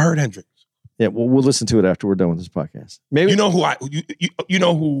 I never heard Hendrix. Yeah, well, we'll listen to it after we're done with this podcast. Maybe you know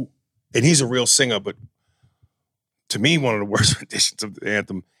who, and he's a real singer, but to me, one of the worst renditions of the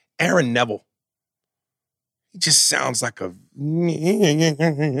anthem, Aaron Neville. He just sounds like a.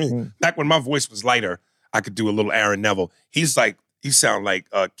 Back when my voice was lighter, I could do a little Aaron Neville. He sound like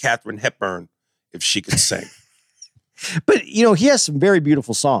Katharine Hepburn if she could sing. But he has some very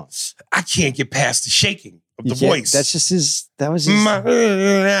beautiful songs. I can't get past the shaking of the voice. That's just his. That was his.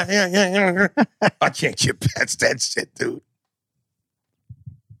 I can't get past that shit, dude.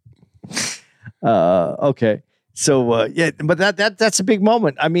 Okay. So but that's a big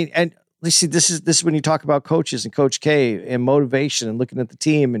moment. I mean, and let's see, this is when you talk about coaches and Coach K and motivation and looking at the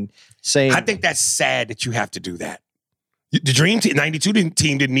team and saying. I think that's sad that you have to do that. The Dream Team, 92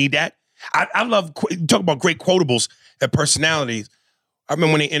 team didn't need that. I love, talk about great quotables and personalities. I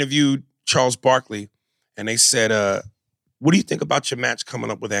remember when they interviewed Charles Barkley and they said, what do you think about your match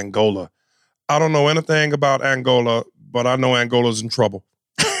coming up with Angola? I don't know anything about Angola, but I know Angola's in trouble.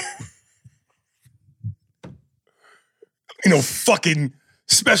 Fucking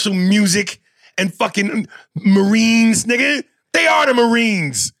special music and fucking Marines, nigga. They are the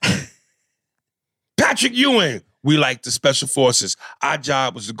Marines. Patrick Ewing. We like the special forces. Our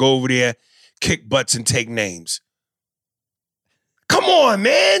job was to go over there, kick butts, and take names. Come on,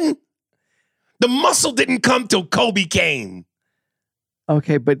 man. The muscle didn't come till Kobe came.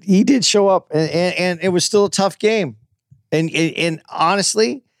 Okay, but he did show up, and it was still a tough game. And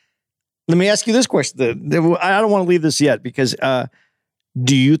honestly, let me ask you this question. I don't want to leave this yet because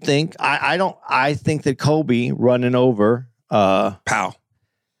do you think I think that Kobe running over Powell.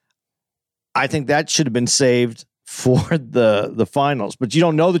 I think that should have been saved for the finals, but you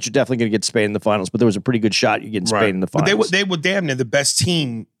don't know that you're definitely going to get Spain in the finals. But there was a pretty good shot you getting Spain in the finals. But they were damn near the best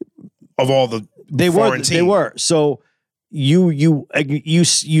team of all the foreign teams. They were. So you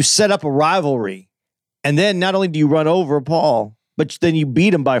set up a rivalry, and then not only do you run over Paul, but then you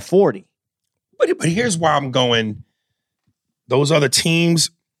beat him by 40. But here's why I'm going. Those other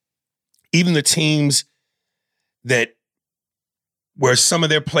teams, even the teams that where some of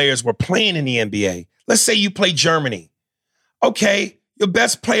their players were playing in the NBA. Let's say you play Germany. Okay, your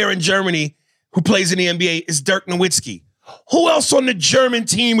best player in Germany who plays in the NBA is Dirk Nowitzki. Who else on the German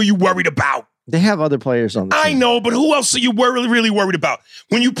team are you worried about? They have other players on the team. I know, but who else are you really worried about?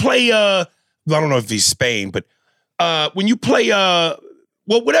 When you play, I don't know if he's Spain, but when you play,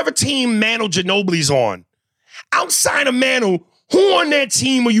 whatever team Manu Ginobili's on, outside of Manu, who on that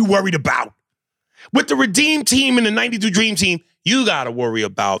team are you worried about? With the Redeem team and the 92 Dream team, you got to worry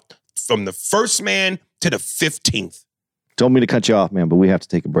about from the first man to the 15th. Don't mean to cut you off, man, but we have to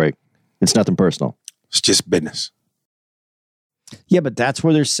take a break. It's nothing personal. It's just business. Yeah, but that's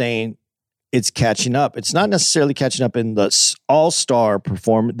where they're saying it's catching up. It's not necessarily catching up in the all-star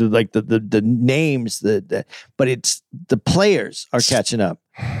performance, like the names, but it's the players are catching up.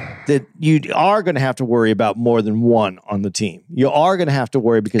 That you are going to have to worry about more than one on the team. You are going to have to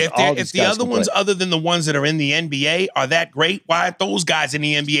worry because if the other ones, other than the ones that are in the NBA, are that great, why aren't those guys in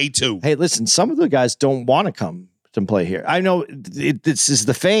the NBA too? Hey, listen, some of the guys don't want to come to play here. I know this is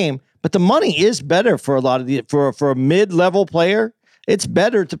the fame, but the money is better for a lot of for a mid-level player. It's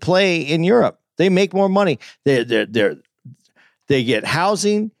better to play in Europe. They make more money. They get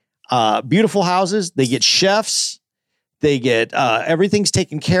housing, beautiful houses. They get chefs. They get everything's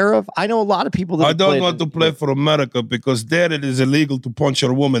taken care of. I know a lot of people that I don't want to play for America because there it is illegal to punch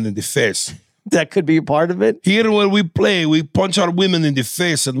a woman in the face. That could be a part of it. Here when we play, we punch our women in the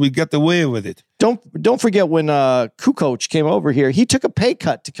face and we get away with it. Don't forget when Kukoc came over here, he took a pay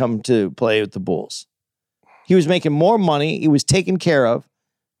cut to come to play with the Bulls. He was making more money. He was taken care of.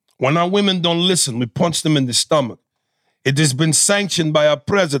 When our women don't listen, we punch them in the stomach. It has been sanctioned by our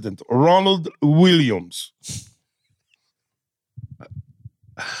president, Ronald Williams.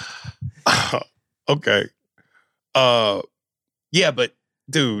 Okay. Yeah, but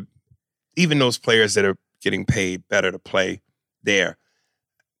dude, even those players that are getting paid better to play there,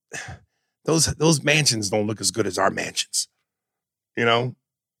 those mansions don't look as good as our mansions. You know?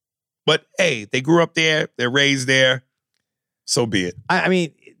 But hey, they grew up there, they're raised there. So be it. I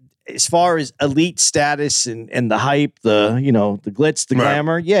mean, as far as elite status and the hype, the glitz, the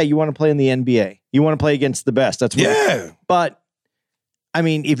glamour, yeah, you want to play in the NBA. You want to play against the best. That's what But I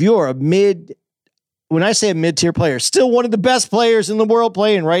mean, if you're when I say a mid-tier player, still one of the best players in the world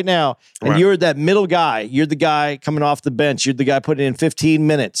playing right now, and you're that middle guy, you're the guy coming off the bench, you're the guy putting in 15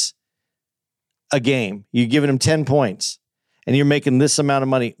 minutes a game, you're giving him 10 points, and you're making this amount of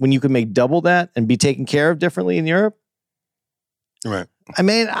money, when you can make double that and be taken care of differently in Europe. Right. I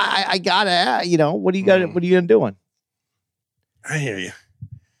mean, I gotta, what are you gonna do on? I hear you.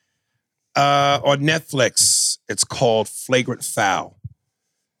 On Netflix, it's called Flagrant Foul.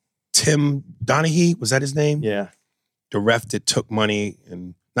 Tim Donaghy, was that his name? Yeah. The ref that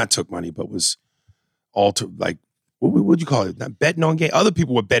not took money, but was like, what would you call it? Not betting on games. Other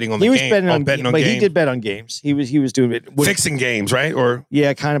people were betting on the game. He was betting on games. But he did bet on games. He was doing it. Fixing games, right? Or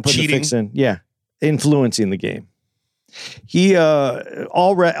kind of putting the fix in. Yeah. Influencing the game.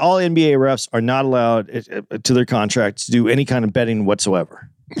 All NBA refs are not allowed to their contracts to do any kind of betting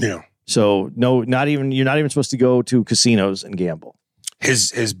whatsoever. Yeah. So you're not even supposed to go to casinos and gamble.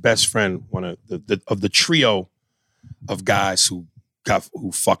 His best friend, one of the trio of guys who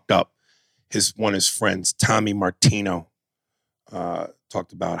fucked up, one of his friends, Tommy Martino,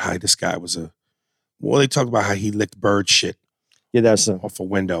 talked about how this guy was they talked about how he licked bird shit. Yeah, that's off a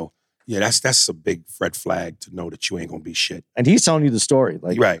window. Yeah, that's a big red flag to know that you ain't gonna be shit. And he's telling you the story.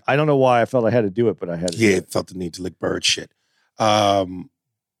 Like, right. I don't know why I felt I had to do it, but I had to. Yeah, felt the need to lick bird shit. And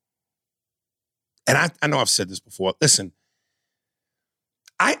I know I've said this before. Listen,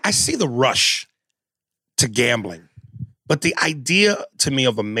 I see the rush to gambling, but the idea to me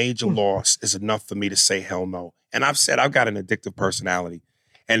of a major loss is enough for me to say hell no. And I've said I've got an addictive personality,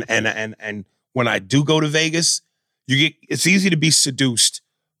 and when I do go to Vegas, it's easy to be seduced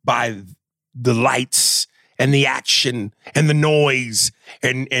by the lights and the action and the noise.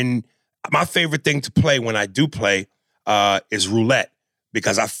 And my favorite thing to play when I do play is roulette,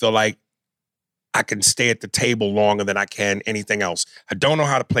 because I feel like I can stay at the table longer than I can anything else. I don't know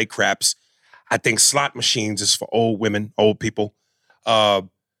how to play craps. I think slot machines is for old women, old people.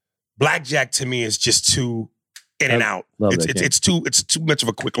 Blackjack to me is just too in and out. It's too much of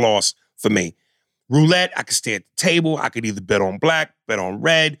a quick loss for me. Roulette, I could stay at the table. I could either bet on black, bet on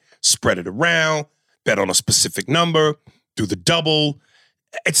red, spread it around, bet on a specific number, do the double.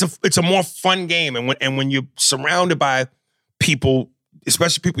 It's a more fun game. And when you're surrounded by people,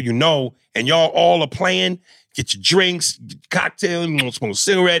 especially people you know, and y'all all are playing, get your drinks, get your cocktail, you want to smoke a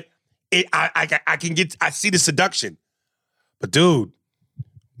cigarette. I see the seduction. But dude,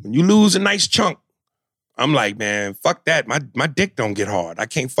 when you lose a nice chunk, I'm like, man, fuck that. My dick don't get hard. I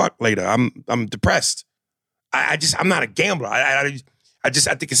can't fuck later. I'm depressed. I'm not a gambler. I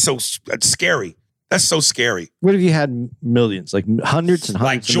think it's so scary. That's so scary. What if you had millions, like hundreds and hundreds?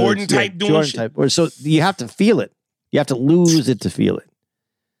 Like Jordan type doing Jordan shit? Type. So you have to feel it. You have to lose it to feel it.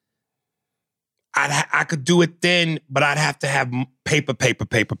 I could do it then, but I'd have to have paper.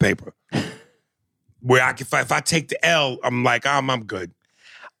 Where if I take the L, I'm like, I'm good.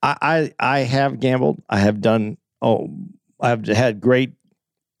 I have gambled. I have done. I've had great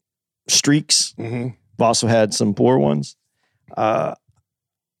streaks. Mm-hmm. I've also had some poor ones. I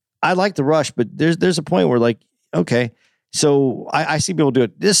like the rush, but there's a point where, like, okay, So I see people do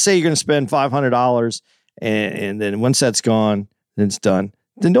it. Just say you're going to spend $500 and then once that's gone, then it's done.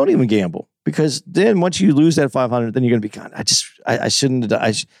 Then don't even gamble, because then once you lose that $500, then you're going to be kind. I shouldn't have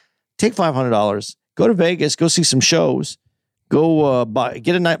done. Take $500, go to Vegas, go see some shows, go buy a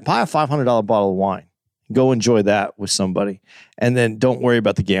 $500 bottle of wine, go enjoy that with somebody, and then don't worry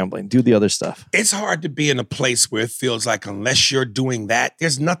about the gambling. Do the other stuff. It's hard to be in a place where it feels like unless you're doing that,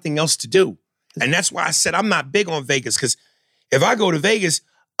 there's nothing else to do. And that's why I said I'm not big on Vegas, because if I go to Vegas,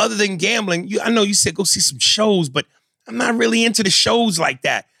 other than gambling, I know you said go see some shows, but I'm not really into the shows like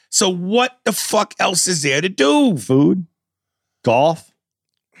that. So what the fuck else is there to do? Food, golf.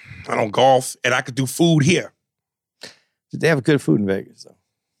 I don't golf, and I could do food here. They have good food in Vegas, though.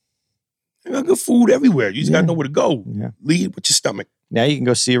 They got good food everywhere. You just got to know where to go. Yeah. Lead with your stomach. Now you can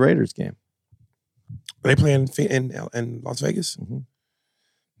go see a Raiders game. Are they playing in Las Vegas? Mm-hmm.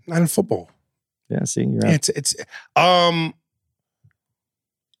 Not in football. Yeah, see, you're out. It's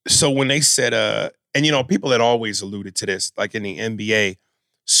so when they said and you know, people had always alluded to this, like in the NBA,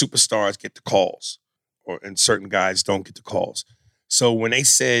 superstars get the calls, and certain guys don't get the calls. So when they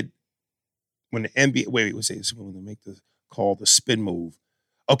said, when the NBA, when they make the call, the spin move.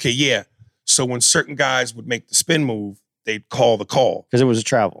 Okay, yeah. So when certain guys would make the spin move, they'd call the call. Because it was a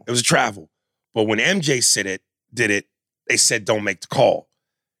travel. It was a travel. But when MJ did it, they said don't make the call.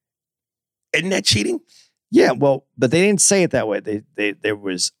 Isn't that cheating? Yeah, well, but they didn't say it that way. There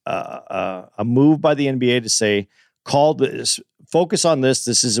was a move by the NBA to say, call this, focus on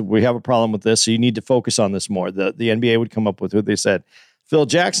this. We have a problem with this, so you need to focus on this more. The NBA would come up with what they said. Phil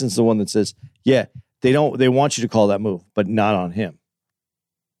Jackson's the one that says, yeah, they want you to call that move, but not on him.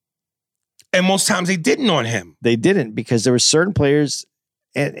 And most times they didn't on him. They didn't, because there were certain players,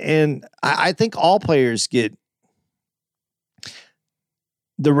 and I think all players the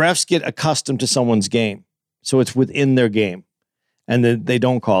refs get accustomed to someone's game. So it's within their game. And then they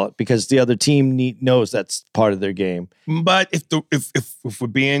don't call it because the other team knows that's part of their game. But if we're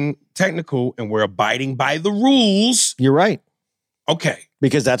being technical and we're abiding by the rules. You're right. Okay.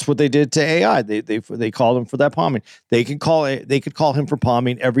 Because that's what they did to AI. They called him for that palming. They could call him for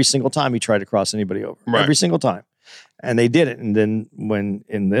palming every single time he tried to cross anybody over. Right. Every single time. And they did it. And then when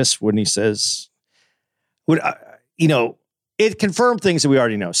he says, it confirmed things that we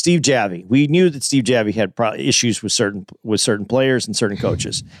already know. Steve Javie. We knew that Steve Javie had issues with certain players and certain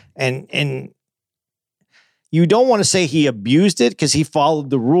coaches. And you don't want to say he abused it because he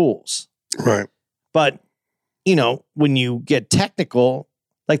followed the rules. Right. But, when you get technical,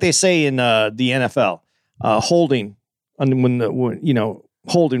 like they say in the NFL, holding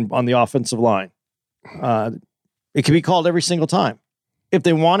holding on the offensive line, it can be called every single time if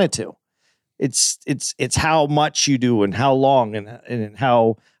they wanted to. It's how much you do and how long and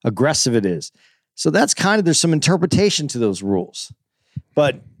how aggressive it is. So that's there's some interpretation to those rules.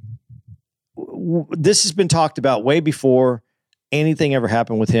 But this has been talked about way before anything ever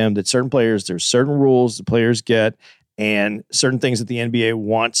happened with him, that certain players, there's certain rules the players get and certain things that the NBA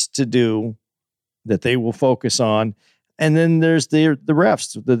wants to do that they will focus on. And then there's the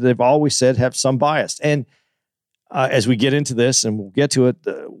refs that they've always said have some bias. And as we get into this, and we'll get to it,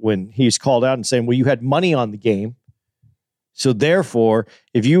 when he's called out and saying, well, you had money on the game. So therefore,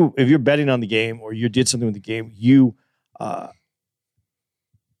 if you're betting on the game or you did something with the game, you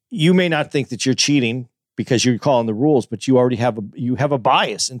may not think that you're cheating because you're calling the rules, but you already have a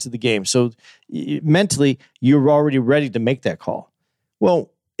bias into the game. So mentally, you're already ready to make that call.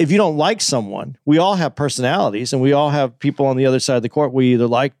 Well, if you don't like someone, we all have personalities and we all have people on the other side of the court we either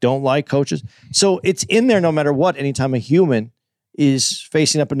like, don't like, coaches. So it's in there no matter what, anytime a human is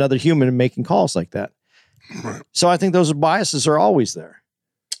facing up another human and making calls like that. Right. So I think those biases are always there.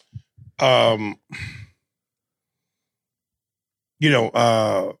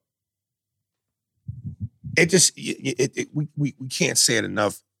 It just we can't say it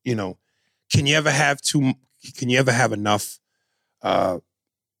enough. Can you ever have enough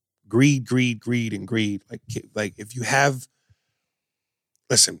greed, and greed? Like if you have,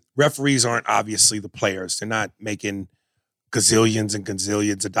 listen, referees aren't obviously the players. They're not making gazillions and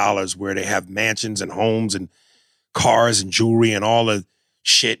gazillions of dollars where they have mansions and homes and cars and jewelry and all the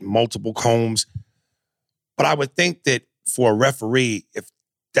shit, multiple homes. But I would think that for a referee, if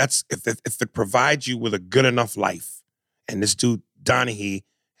it provides you with a good enough life, and this dude Donaghy,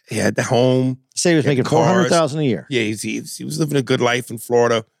 he had the home. Say he was making $400,000 a year. Yeah, he was living a good life in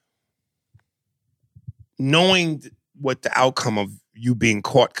Florida. Knowing what the outcome of you being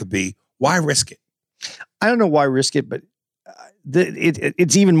caught could be, why risk it? I don't know why risk it, but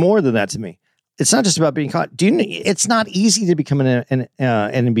it's even more than that to me. It's not just about being caught. It's not easy to become an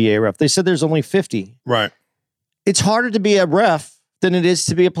NBA ref. They said there's only 50. Right. It's harder to be a ref than it is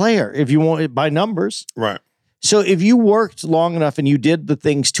to be a player if you want it by numbers. Right. So if you worked long enough and you did the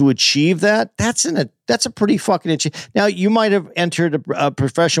things to achieve that, that's a pretty fucking achievement. Now, you might have entered a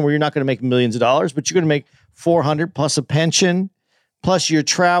profession where you're not going to make millions of dollars, but you're going to make 400 plus a pension, plus you're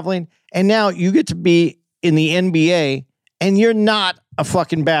traveling. And now you get to be in the NBA and you're not a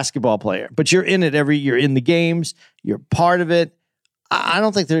fucking basketball player, but you're in it you're in the games, you're part of it. I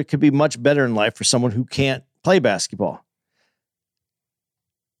don't think there could be much better in life for someone who can't play basketball.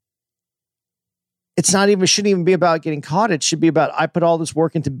 Shouldn't even be about getting caught. It should be about, I put all this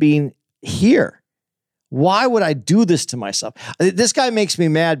work into being here. Why would I do this to myself? This guy makes me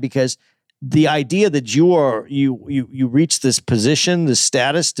mad because the idea that you reach this position, this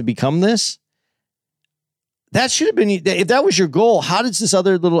status to become this, that should have been, if that was your goal, how does this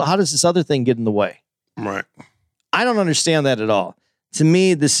other thing get in the way? Right. I don't understand that at all. To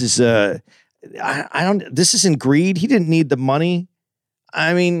me, this is this isn't greed. He didn't need the money.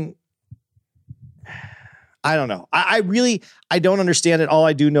 I mean, I don't know. I don't understand it. All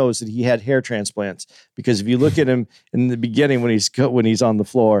I do know is that he had hair transplants, because if you look at him in the beginning when he's on the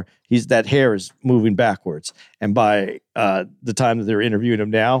floor, that hair is moving backwards. And by the time that they're interviewing him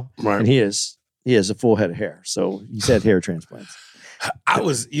now, right. And he has a full head of hair. So he's had hair transplants. I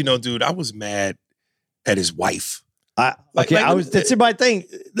was mad at his wife. That's my thing.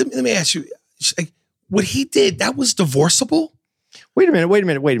 Let me ask you, what he did, that was divorceable? Wait a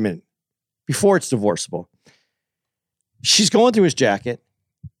minute. Before it's divorceable, she's going through his jacket.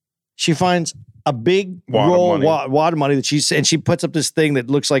 She finds a big wad of money that she puts up this thing that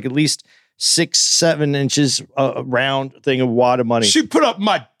looks like at least 6-7 inches round thing of wad of money. She put up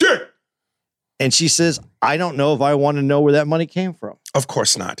my dick. And she says, I don't know if I want to know where that money came from. Of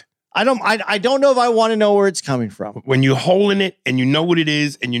course not. I don't know if I want to know where it's coming from. When you're holding it and you know what it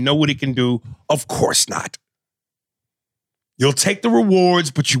is and you know what it can do, of course not. You'll take the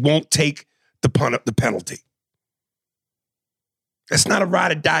rewards, but you won't take the penalty. That's not a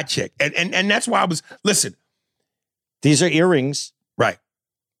ride or die check. And that's why listen. These are earrings. Right.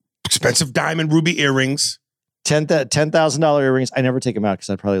 Expensive diamond ruby earrings. $10,000 earrings. I never take them out because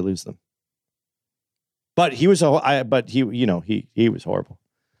I'd probably lose them. But he was horrible.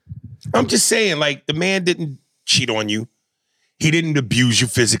 I'm just saying, the man didn't cheat on you. He didn't abuse you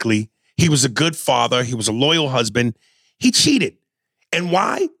physically. He was a good father. He was a loyal husband. He cheated. And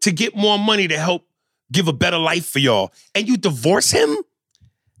why? To get more money to help give a better life for y'all. And you divorce him?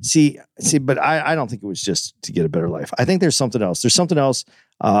 See, but I don't think it was just to get a better life. I think there's something else. There's something else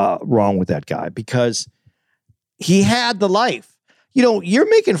wrong with that guy, because he had the life. You're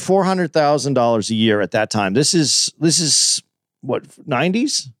making $400,000 a year at that time. This is what,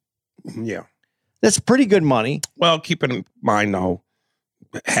 90s? Yeah. That's pretty good money. Well, keep in mind, though,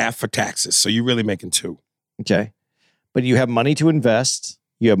 half for taxes. So you're really making $2. Okay. But you have money to invest.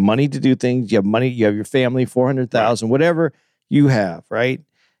 You have money to do things. You have money. You have your family, 400,000, whatever you have, right?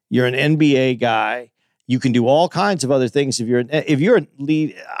 You're an NBA guy. You can do all kinds of other things. If you're a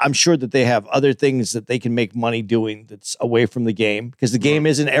lead, I'm sure that they have other things that they can make money doing that's away from the game, because the game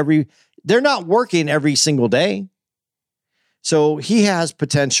isn't they're not working every single day. So he has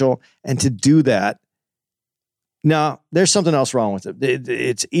potential, and to do that, now there's something else wrong with it.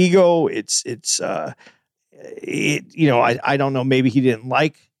 It's ego. I don't know. Maybe he didn't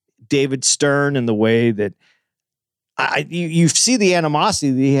like David Stern in the way that you see the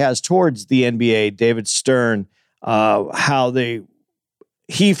animosity that he has towards the NBA, David Stern, how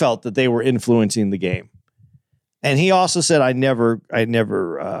he felt that they were influencing the game. And he also said, I never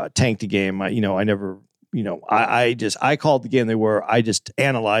tanked a game. I called the game they were. I just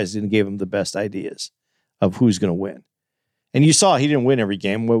analyzed it and gave them the best ideas of who's going to win. And you saw he didn't win every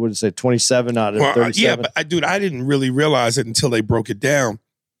game. What would it say? 27 out of 37? Yeah, but I didn't really realize it until they broke it down.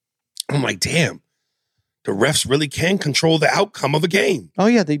 I'm like, damn, the refs really can control the outcome of a game. Oh,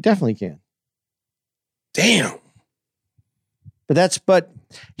 yeah, they definitely can. Damn. But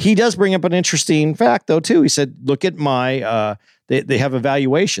he does bring up an interesting fact, though, too. He said, look at my, they have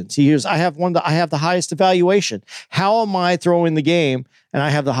evaluations. He goes, I have the highest evaluation. How am I throwing the game and I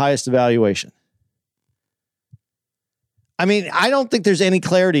have the highest evaluation? I mean, I don't think there's any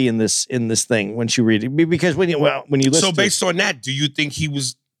clarity in this thing once you read it, because when you listen. So based on that, do you think he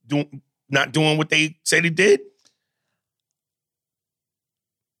was not doing what they said he did?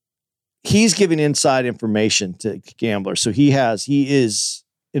 He's giving inside information to gamblers, so he is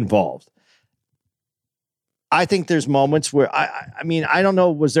involved. I think there's moments where I mean, I don't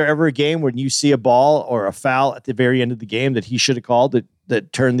know. Was there ever a game when you see a ball or a foul at the very end of the game that he should have called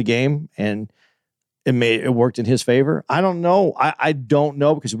that turned the game? And it worked in his favor. I don't know. I don't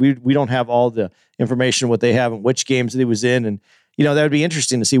know because we don't have all the information what they have and which games that he was in, and that would be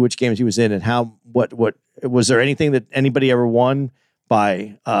interesting to see which games he was in and how what was there anything that anybody ever won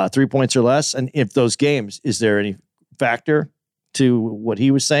by 3 points or less, and if those games, is there any factor to what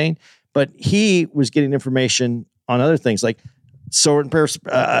he was saying? But he was getting information on other things like certain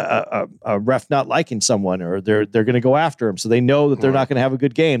a ref not liking someone, or they're going to go after him, so they know that they're not going to have a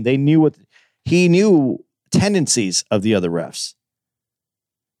good game. They knew he knew tendencies of the other refs.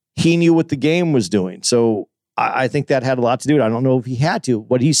 He knew what the game was doing. So I think that had a lot to do with it. I don't know if he had to.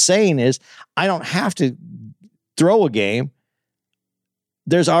 What he's saying is, I don't have to throw a game.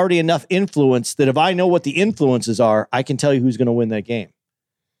 There's already enough influence that if I know what the influences are, I can tell you who's going to win that game.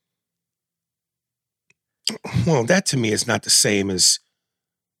 Well, that to me is not the same as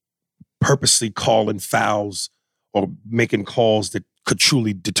purposely calling fouls or making calls that could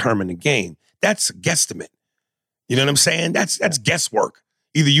truly determine the game. That's a guesstimate. You know what I'm saying? That's guesswork.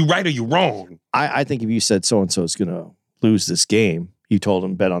 Either you right or you wrong. I think if you said so-and-so is going to lose this game, you told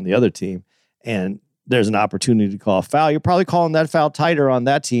him bet on the other team, and there's an opportunity to call a foul, you're probably calling that foul tighter on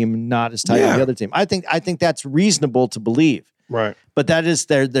that team, not as tight on the other team. I think that's reasonable to believe. Right. But that is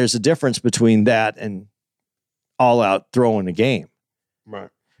there's a difference between that and all out throwing a game. Right.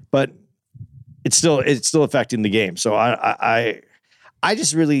 But it's still affecting the game. So I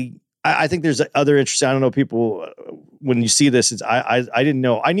just really, I think there's other interesting, I don't know, people, when you see this, I didn't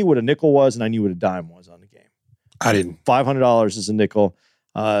know. I knew what a nickel was and I knew what a dime was on the game. I didn't. $500 is a nickel.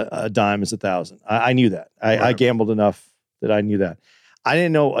 A dime is 1,000. I knew that. I gambled enough that I knew that. I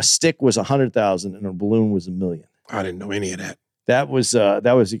didn't know a stick was 100,000 and a balloon was 1,000,000. I didn't know any of that. That was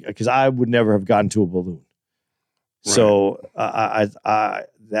because I would never have gotten to a balloon. Right. So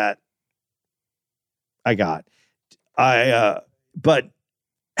but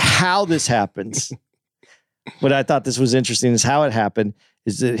how this happens, what I thought this was interesting is how it happened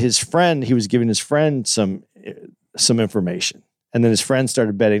is that his friend, he was giving his friend some information, and then his friend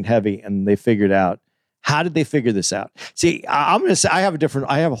started betting heavy, and they figured out, how did they figure this out? See, I'm going to say, I have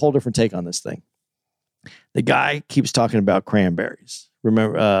a whole different take on this thing. The guy keeps talking about cranberries.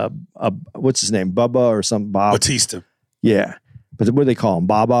 Remember, what's his name? Bubba or something? Bob? Batista. Yeah. But what do they call him?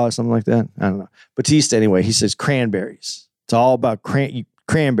 Baba or something like that? I don't know. Batista, anyway, he says cranberries. It's all about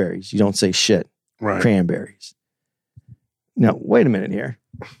cranberries. You don't say shit. Right. Cranberries. Now, wait a minute here.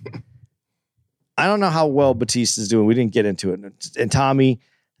 I don't know how well Batista's doing. We didn't get into it. And Tommy,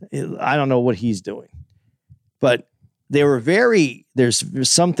 I don't know what he's doing. But there's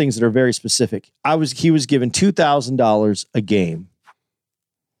some things that are very specific. He was given $2,000 a game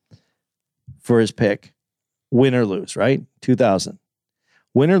for his pick, win or lose, right? $2,000.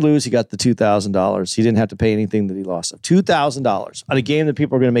 Win or lose, he got the $2,000. He didn't have to pay anything that he lost. $2,000 on a game that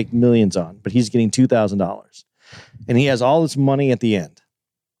people are going to make millions on, but he's getting $2,000. And he has all this money at the end.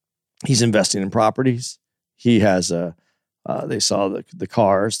 He's investing in properties. He has they saw the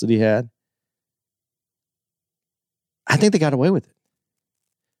cars that he had. I think they got away with it.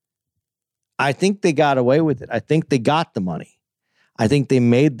 I think they got away with it. I think they got the money. I think they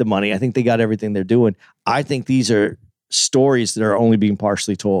made the money. I think they got everything they're doing. I think these are stories that are only being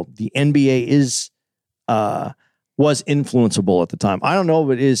partially told. The NBA was influenceable at the time. I don't know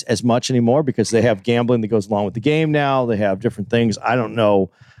if it is as much anymore because they have gambling that goes along with the game now. They have different things. I don't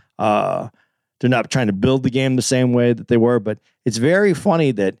know. They're not trying to build the game the same way that they were, but it's very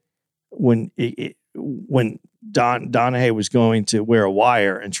funny that when Donahue was going to wear a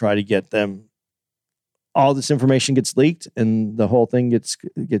wire and try to get them, all this information gets leaked and the whole thing gets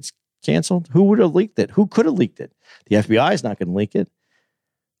canceled. Who would have leaked it? Who could have leaked it? The FBI is not going to leak it.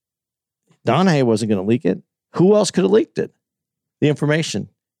 Donahue wasn't going to leak it. Who else could have leaked it? The information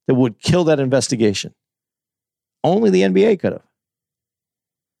that would kill that investigation. Only the NBA could have.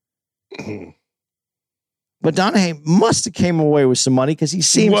 But Donahue must have came away with some money because he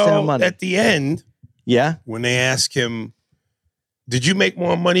seems to have money. At the end, yeah, when they ask him, did you make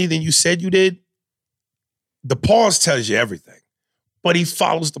more money than you said you did? The pause tells you everything. But he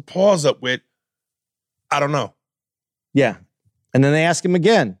follows the pause up with, I don't know. Yeah. And then they ask him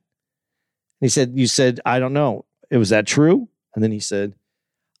again. And he said, you said, I don't know. Was that true? And then he said,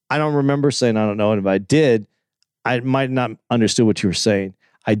 I don't remember saying I don't know. And if I did, I might not understood what you were saying.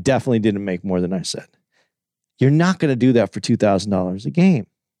 I definitely didn't make more than I said. You're not going to do that for $2,000 a game.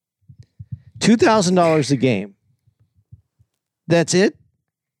 $2,000 a game. That's it?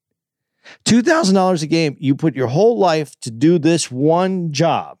 $2,000 a game. You put your whole life to do this one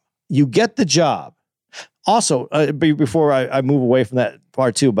job. You get the job. Also, before I move away from that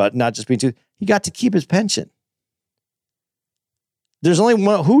part too, about not just being he got to keep his pension. There's only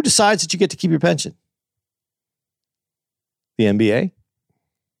one. Who decides that you get to keep your pension? The NBA?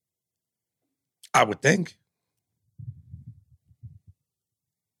 I would think.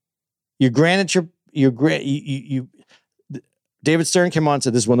 David Stern came on and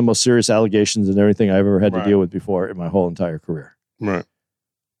said this is one of the most serious allegations and everything I've ever had to deal with before in my whole entire career. Right.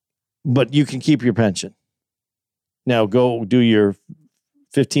 But you can keep your pension. Now go do your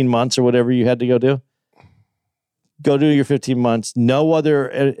 15 months or whatever you had to go do. Go do your 15 months. No other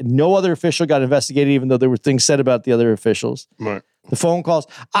official got investigated, even though there were things said about the other officials. Right. The phone calls.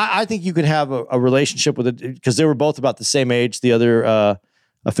 I think you could have a relationship with it because they were both about the same age. The other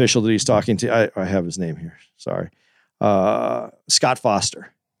official that he's talking to, I have his name here. Sorry. Scott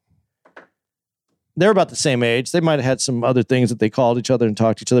Foster. They're about the same age. They might have had some other things that they called each other and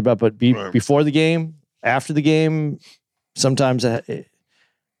talked to each other about, but before the game, after the game, sometimes I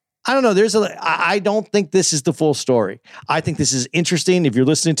don't know. I don't think this is the full story. I think this is interesting. If you're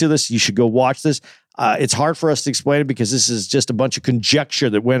listening to this, you should go watch this. It's hard for us to explain it because this is just a bunch of conjecture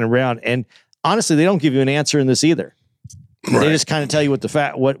that went around. And honestly, they don't give you an answer in this either. Right. They just kind of tell you what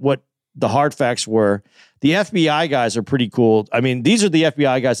the hard facts were. The FBI guys are pretty cool. I mean, these are the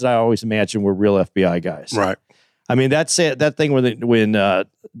FBI guys that I always imagined were real FBI guys. Right. I mean, that's it. That thing when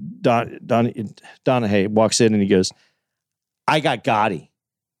Donahue walks in and he goes, "I got Gotti."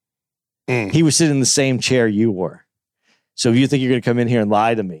 He was sitting in the same chair you were. So if you think you're going to come in here and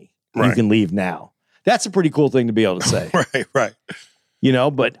lie to me, you can leave now. That's a pretty cool thing to be able to say. Right. You know,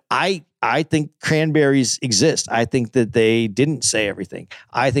 but I think cranberries exist. I think that they didn't say everything.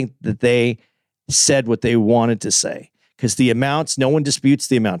 I think that they said what they wanted to say because the amounts, no one disputes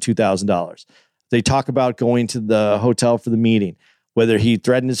the amount, $2,000. They talk about going to the hotel for the meeting, whether he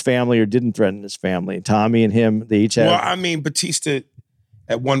threatened his family or didn't threaten his family. Tommy and him, they each had. Well, I mean, Batista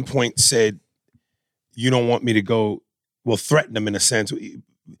at one point said, "You don't want me to go." Well, threaten him in a sense. You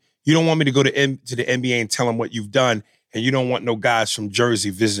don't want me to go to the NBA and tell them what you've done, and you don't want no guys from Jersey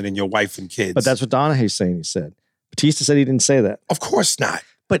visiting your wife and kids. But that's what Donahue's saying. He said. Batista said he didn't say that. Of course not.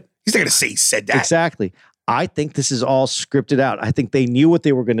 But he's not going to say he said that. Exactly. I think this is all scripted out. I think they knew what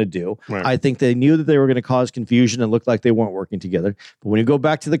they were going to do. Right. I think they knew that they were going to cause confusion and look like they weren't working together. But when you go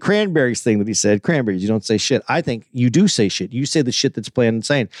back to the cranberries thing that he said, cranberries, you don't say shit. I think you do say shit. You say the shit that's planned and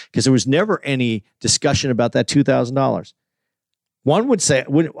saying because there was never any discussion about that $2,000. One would say,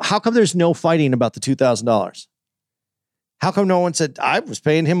 how come there's no fighting about the $2,000? How come no one said, I was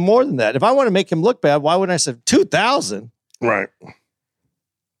paying him more than that? If I want to make him look bad, why wouldn't I say $2,000? Right.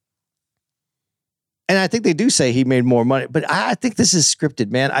 And I think they do say he made more money, but I think this is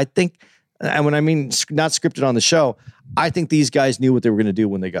scripted, man. I think, and when I mean not scripted on the show, I think these guys knew what they were going to do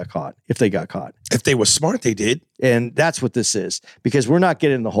when they got caught, if they got caught. If they were smart, they did. And that's what this is, because we're not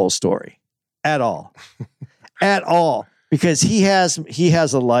getting the whole story at all. At all. Because he has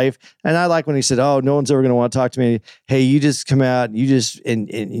a life. And I like when he said, "Oh, no one's ever going to want to talk to me. Hey, you just come out and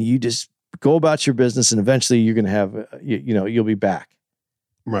you just go about your business and eventually you're going to have, you'll be back."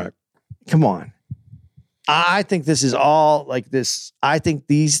 Right. Come on. I think this is all like this. I think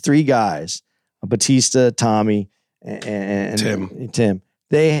these three guys, Batista, Tommy, and Tim,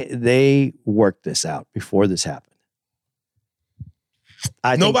 they worked this out before this happened.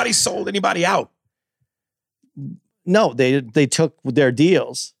 Nobody sold anybody out. No, they took their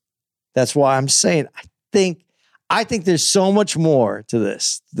deals. That's why I'm saying I think there's so much more to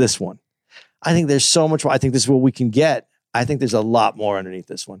this one. I think there's so much more. I think this is what we can get. I think there's a lot more underneath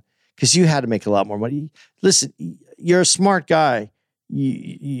this one. Because you had to make a lot more money. Listen, you're a smart guy.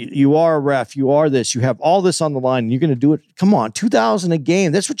 You are a ref. You are this. You have all this on the line. And you're going to do it. Come on, $2,000 a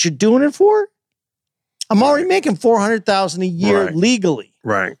game. That's what you're doing it for? I'm already making $400,000 a year legally.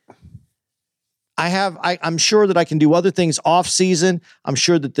 Right. I'm sure that I can do other things off season. I'm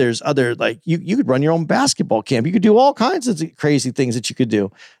sure that there's other, like you could run your own basketball camp. You could do all kinds of crazy things that you could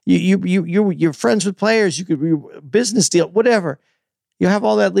do. You're friends with players. You could business deal, whatever. You have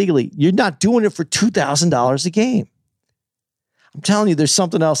all that legally. You're not doing it for $2,000 a game. I'm telling you, there's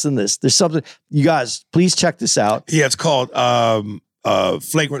something else in this. There's something. You guys, please check this out. Yeah, it's called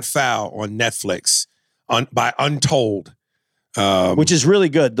Flagrant Foul on Netflix by Untold. Which is really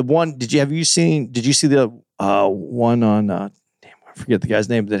good. The one, did you see the one on, I forget the guy's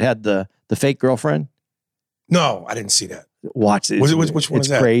name, that had the fake girlfriend? No, I didn't see that. Watch it. Which one is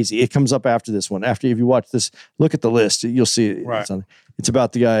that? It's crazy. It comes up after this one. If you watch this, look at the list. You'll see it. Right. It's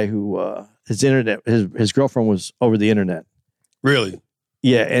about the guy who his girlfriend was over the internet. Really?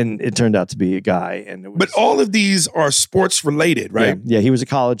 Yeah, and it turned out to be a guy. But all of these are sports related, right? Yeah, he was the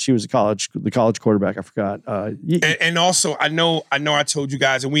college quarterback. I forgot. And also, I know I told you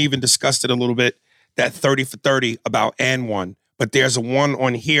guys, and we even discussed it a little bit, that 30 for 30 about And One. But there's a one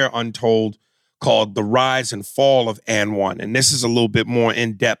on here, Untold, called The Rise and Fall of AND1. And this is a little bit more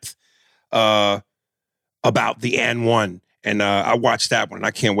in depth about the AND1. And I watched that one, and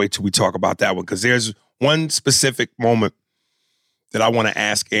I can't wait till we talk about that one, because there's one specific moment that I want to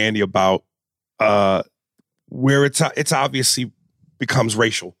ask Andy about where it's obviously becomes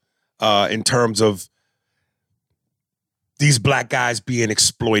racial in terms of these black guys being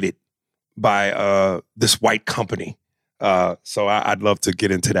exploited by this white company. So I'd love to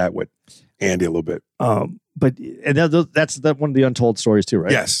get into that with Andy a little bit. But that's one of the Untold stories too,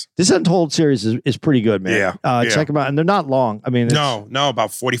 right? Yes. This Untold series is pretty good, man. Yeah. Check them out. And they're not long. I mean, no,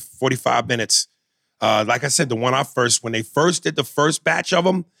 about 45 minutes. Like I said, when they first did the first batch of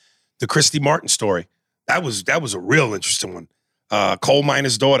them, the Christy Martin story, that was a real interesting one. Coal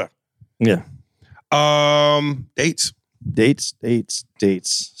miner's daughter. Yeah. Dates.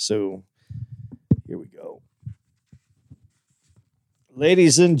 So here we go.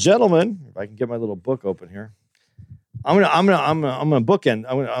 Ladies and gentlemen, if I can get my little book open here, I'm gonna bookend.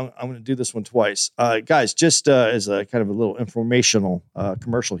 I'm gonna do this one twice, guys. Just as a kind of a little informational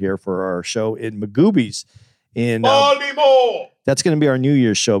commercial here for our show in Magoobies. In Baltimore. That's going to be our New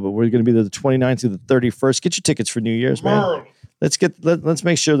Year's show, but we're going to be there the 29th through the 31st. Get your tickets for New Year's, man. Let's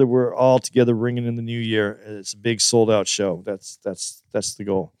make sure that we're all together ringing in the new year. It's a big sold out show. That's the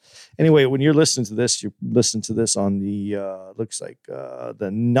goal. Anyway, when you're listening to this, on the looks like the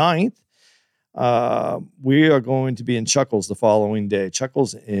 9th. We are going to be in Chuckles the following day.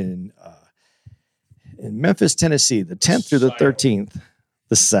 Chuckles in Memphis, Tennessee, the 10th through the 13th,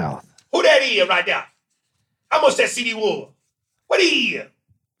 the South. Who that is right there? How much that CD was? What is?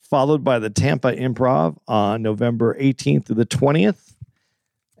 Followed by the Tampa Improv on November 18th through the 20th.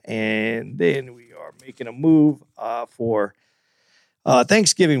 And then we are making a move for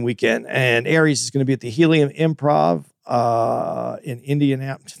Thanksgiving weekend. And Aries is going to be at the Helium Improv in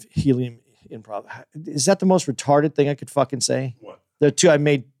Indianapolis. Helium Improv. Is that the most retarded thing I could fucking say? What?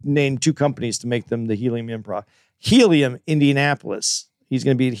 I named two companies to make them the Helium Improv. Helium Indianapolis. He's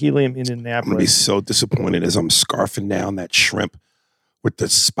going to be at Helium Indianapolis. I'm going to be so disappointed as I'm scarfing down that shrimp with the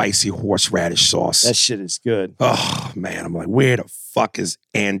spicy horseradish sauce. That shit is good. Oh, man. I'm like, where the fuck is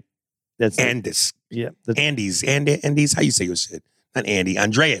Andis? Yeah. Andy's. How you say your shit? Not Andy.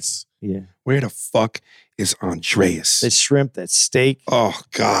 Andreas. Yeah. Where the fuck is Andreas? That shrimp, that steak. Oh,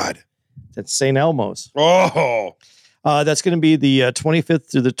 God. That's St. Elmo's. Oh. That's going to be the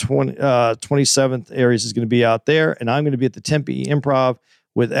 25th through the 27th. Aries is going to be out there, and I'm going to be at the Tempe Improv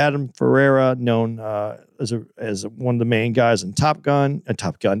with Adam Ferreira, known as one of the main guys in Top Gear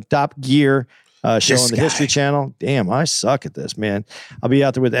show on the History Channel. Damn, I suck at this, man. I'll be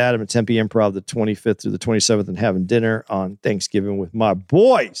out there with Adam at Tempe Improv the 25th through the 27th and having dinner on Thanksgiving with my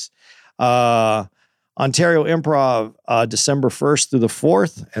boys. Ontario Improv December 1st through the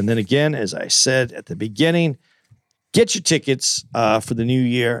 4th, and then again, as I said at the beginning, get your tickets for the new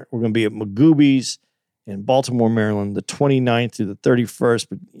year. We're going to be at Magoobies in Baltimore, Maryland, the 29th through the 31st.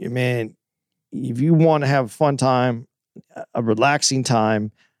 But, man, if you want to have a fun time, a relaxing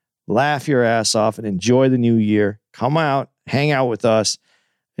time, laugh your ass off and enjoy the new year, come out, hang out with us.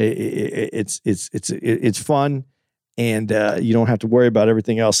 It's fun, and you don't have to worry about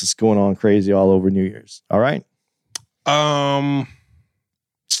everything else that's going on crazy all over New Year's. All right?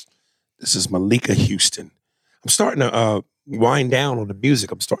 This is Malika Houston. I'm starting to wind down on the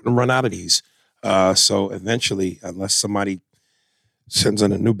music. I'm starting to run out of these. So eventually, unless somebody sends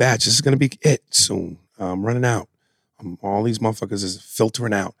in a new batch, this is going to be it soon. I'm running out. All these motherfuckers is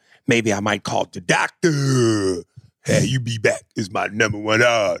filtering out. Maybe I might call the doctor. Hey, you be back is my number one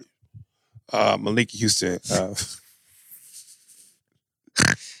artist. Malika Houston.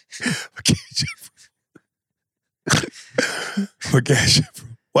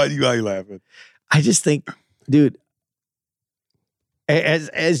 Why are you laughing? I just think, dude,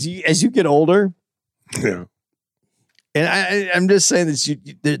 as you get older, yeah, and I'm just saying this,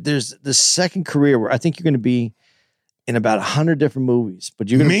 there's the second career where I think you're going to be in about 100 different movies, but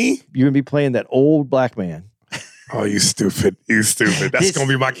you're going to be playing that old black man. Oh, you stupid! You stupid! That's going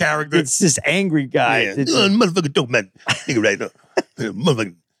to be my character. It's this angry guy. Yeah. Motherfucker, dope man, nigga, right now,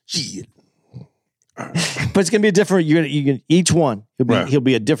 motherfucker, shit. But it's gonna be a different. Each one. He'll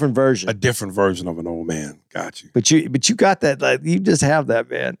be a different version. A different version of an old man. Got you. But you got that. Like, you just have that,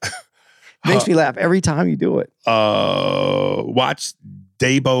 man. Makes me laugh every time you do it. Watch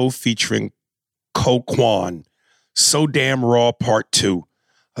Dabo featuring Koquan, So Damn Raw Part 2.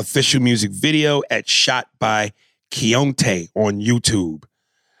 Official music video at Shot by Keontae on YouTube.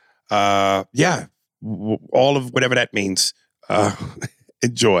 Yeah, all of whatever that means.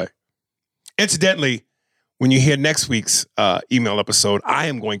 Enjoy. Incidentally, when you hear next week's email episode, I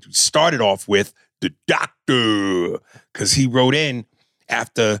am going to start it off with the doctor, because he wrote in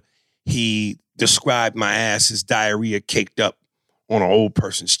after he described my ass as diarrhea caked up on an old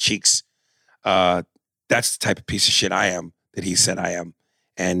person's cheeks. That's the type of piece of shit I am that he said I am.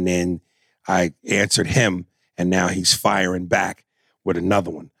 And then I answered him, and now he's firing back with another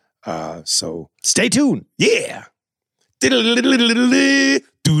one. So stay tuned. Yeah.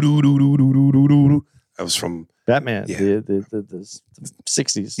 That was from Batman, the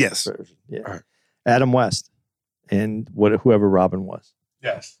 60s yes. version. Yeah. All right. Adam West and whoever Robin was.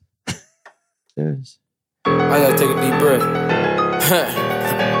 Yes. Yes. I gotta take a deep breath.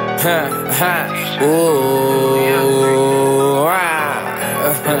 Ooh,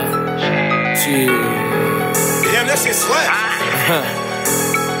 Damn, that shit slaps.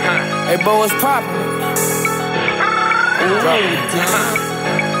 Hey, Bo, what's poppin'?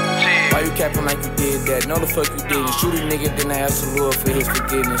 Why you capping like you did that? No, the fuck you didn't. Shoot a nigga, then I ask the Lord for his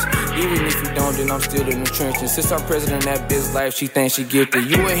forgiveness. Even if you don't, then I'm still in the trenches. Since I'm president of that bitch life, she thinks she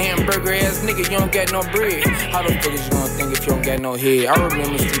gifted. You a hamburger ass nigga, you don't got no bread. How the fuck is you gonna think if you don't got no head? I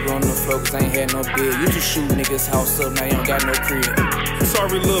remember sleeping on the floor cause I ain't had no bed. You just shoot niggas house up, now you don't got no crib.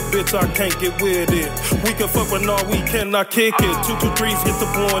 Sorry, little bitch, I can't get with it. We can fuck, but no, we cannot kick it. 223s get the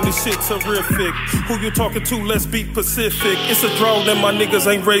blowing, this shit terrific. Who you talking to? Let's be Pacific. It's a draw, then my niggas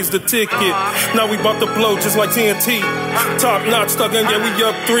ain't raised the ticket. Now we bout to blow just like TNT. Top notch, stuck in, yeah, we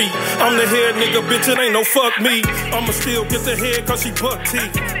up 3. I'm the head nigga, bitch, it ain't no fuck me. I'ma still get the head cause she buck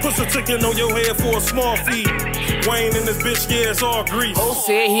teeth. Push a chicken on your head for a small fee. Wayne and this bitch, yeah, it's all grease. Oh,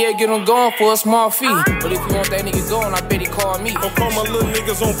 said he'll get him going for a small fee. But if you want that nigga going, I bet he call me. Don't call my little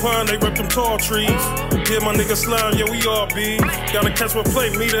niggas on pine, they rip them tall trees. Yeah, my nigga slime, yeah, we all be. Gotta catch my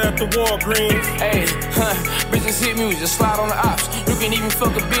plate, meet her at the Walgreens. Hey, bitches hit music, just slide on the ops. You can even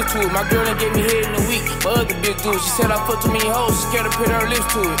fuck a bitch to it. My girl done gave me head in a week, but other bitch do it. She said I fucked too many hoes, she scared to put her lips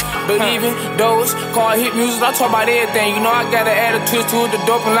to it. But even those call hit music, I talk about everything. You know I gotta add a twist to it. The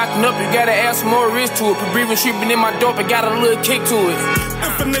dope and locking up, you gotta add some more risk to it. Put breathing, shrimping in my dope, and got a little kick to it.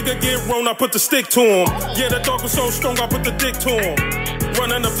 If a nigga get wrong, I put the stick to him. Yeah, that dog was so strong, I put the dick to him.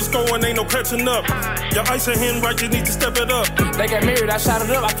 Running up the score and ain't no catching up. Your ice and hand right, you need to step it up. They got married, I shot it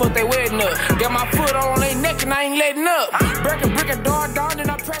up, I fucked they wedding up. Got my foot on their neck and I ain't letting up. Break a brick a door down and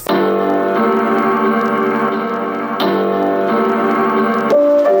I press it.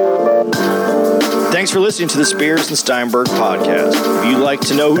 Thanks for listening to the Spears and Steinberg podcast. If you'd like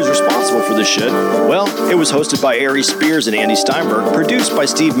to know who's responsible for this shit, well, it was hosted by Ari Spears and Andy Steinberg, produced by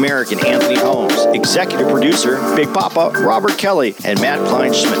Steve Merrick and Anthony Holmes, executive producer Big Papa Robert Kelly and Matt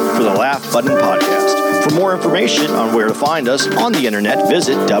Kleinschmidt for the Laugh Button podcast. For more information on where to find us on the internet,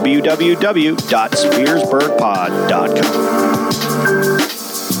 visit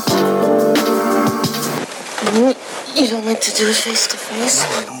www.spearsbergpod.com. You don't like to do it face to face?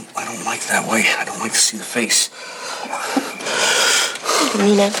 No, I don't like that way. I don't like to see the face. You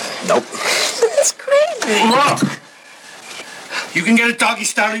mean it? Nope. That's crazy. Look! You can get a doggy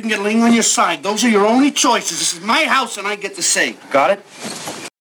style, you can get laying on your side. Those are your only choices. This is my house and I get to say. Got it?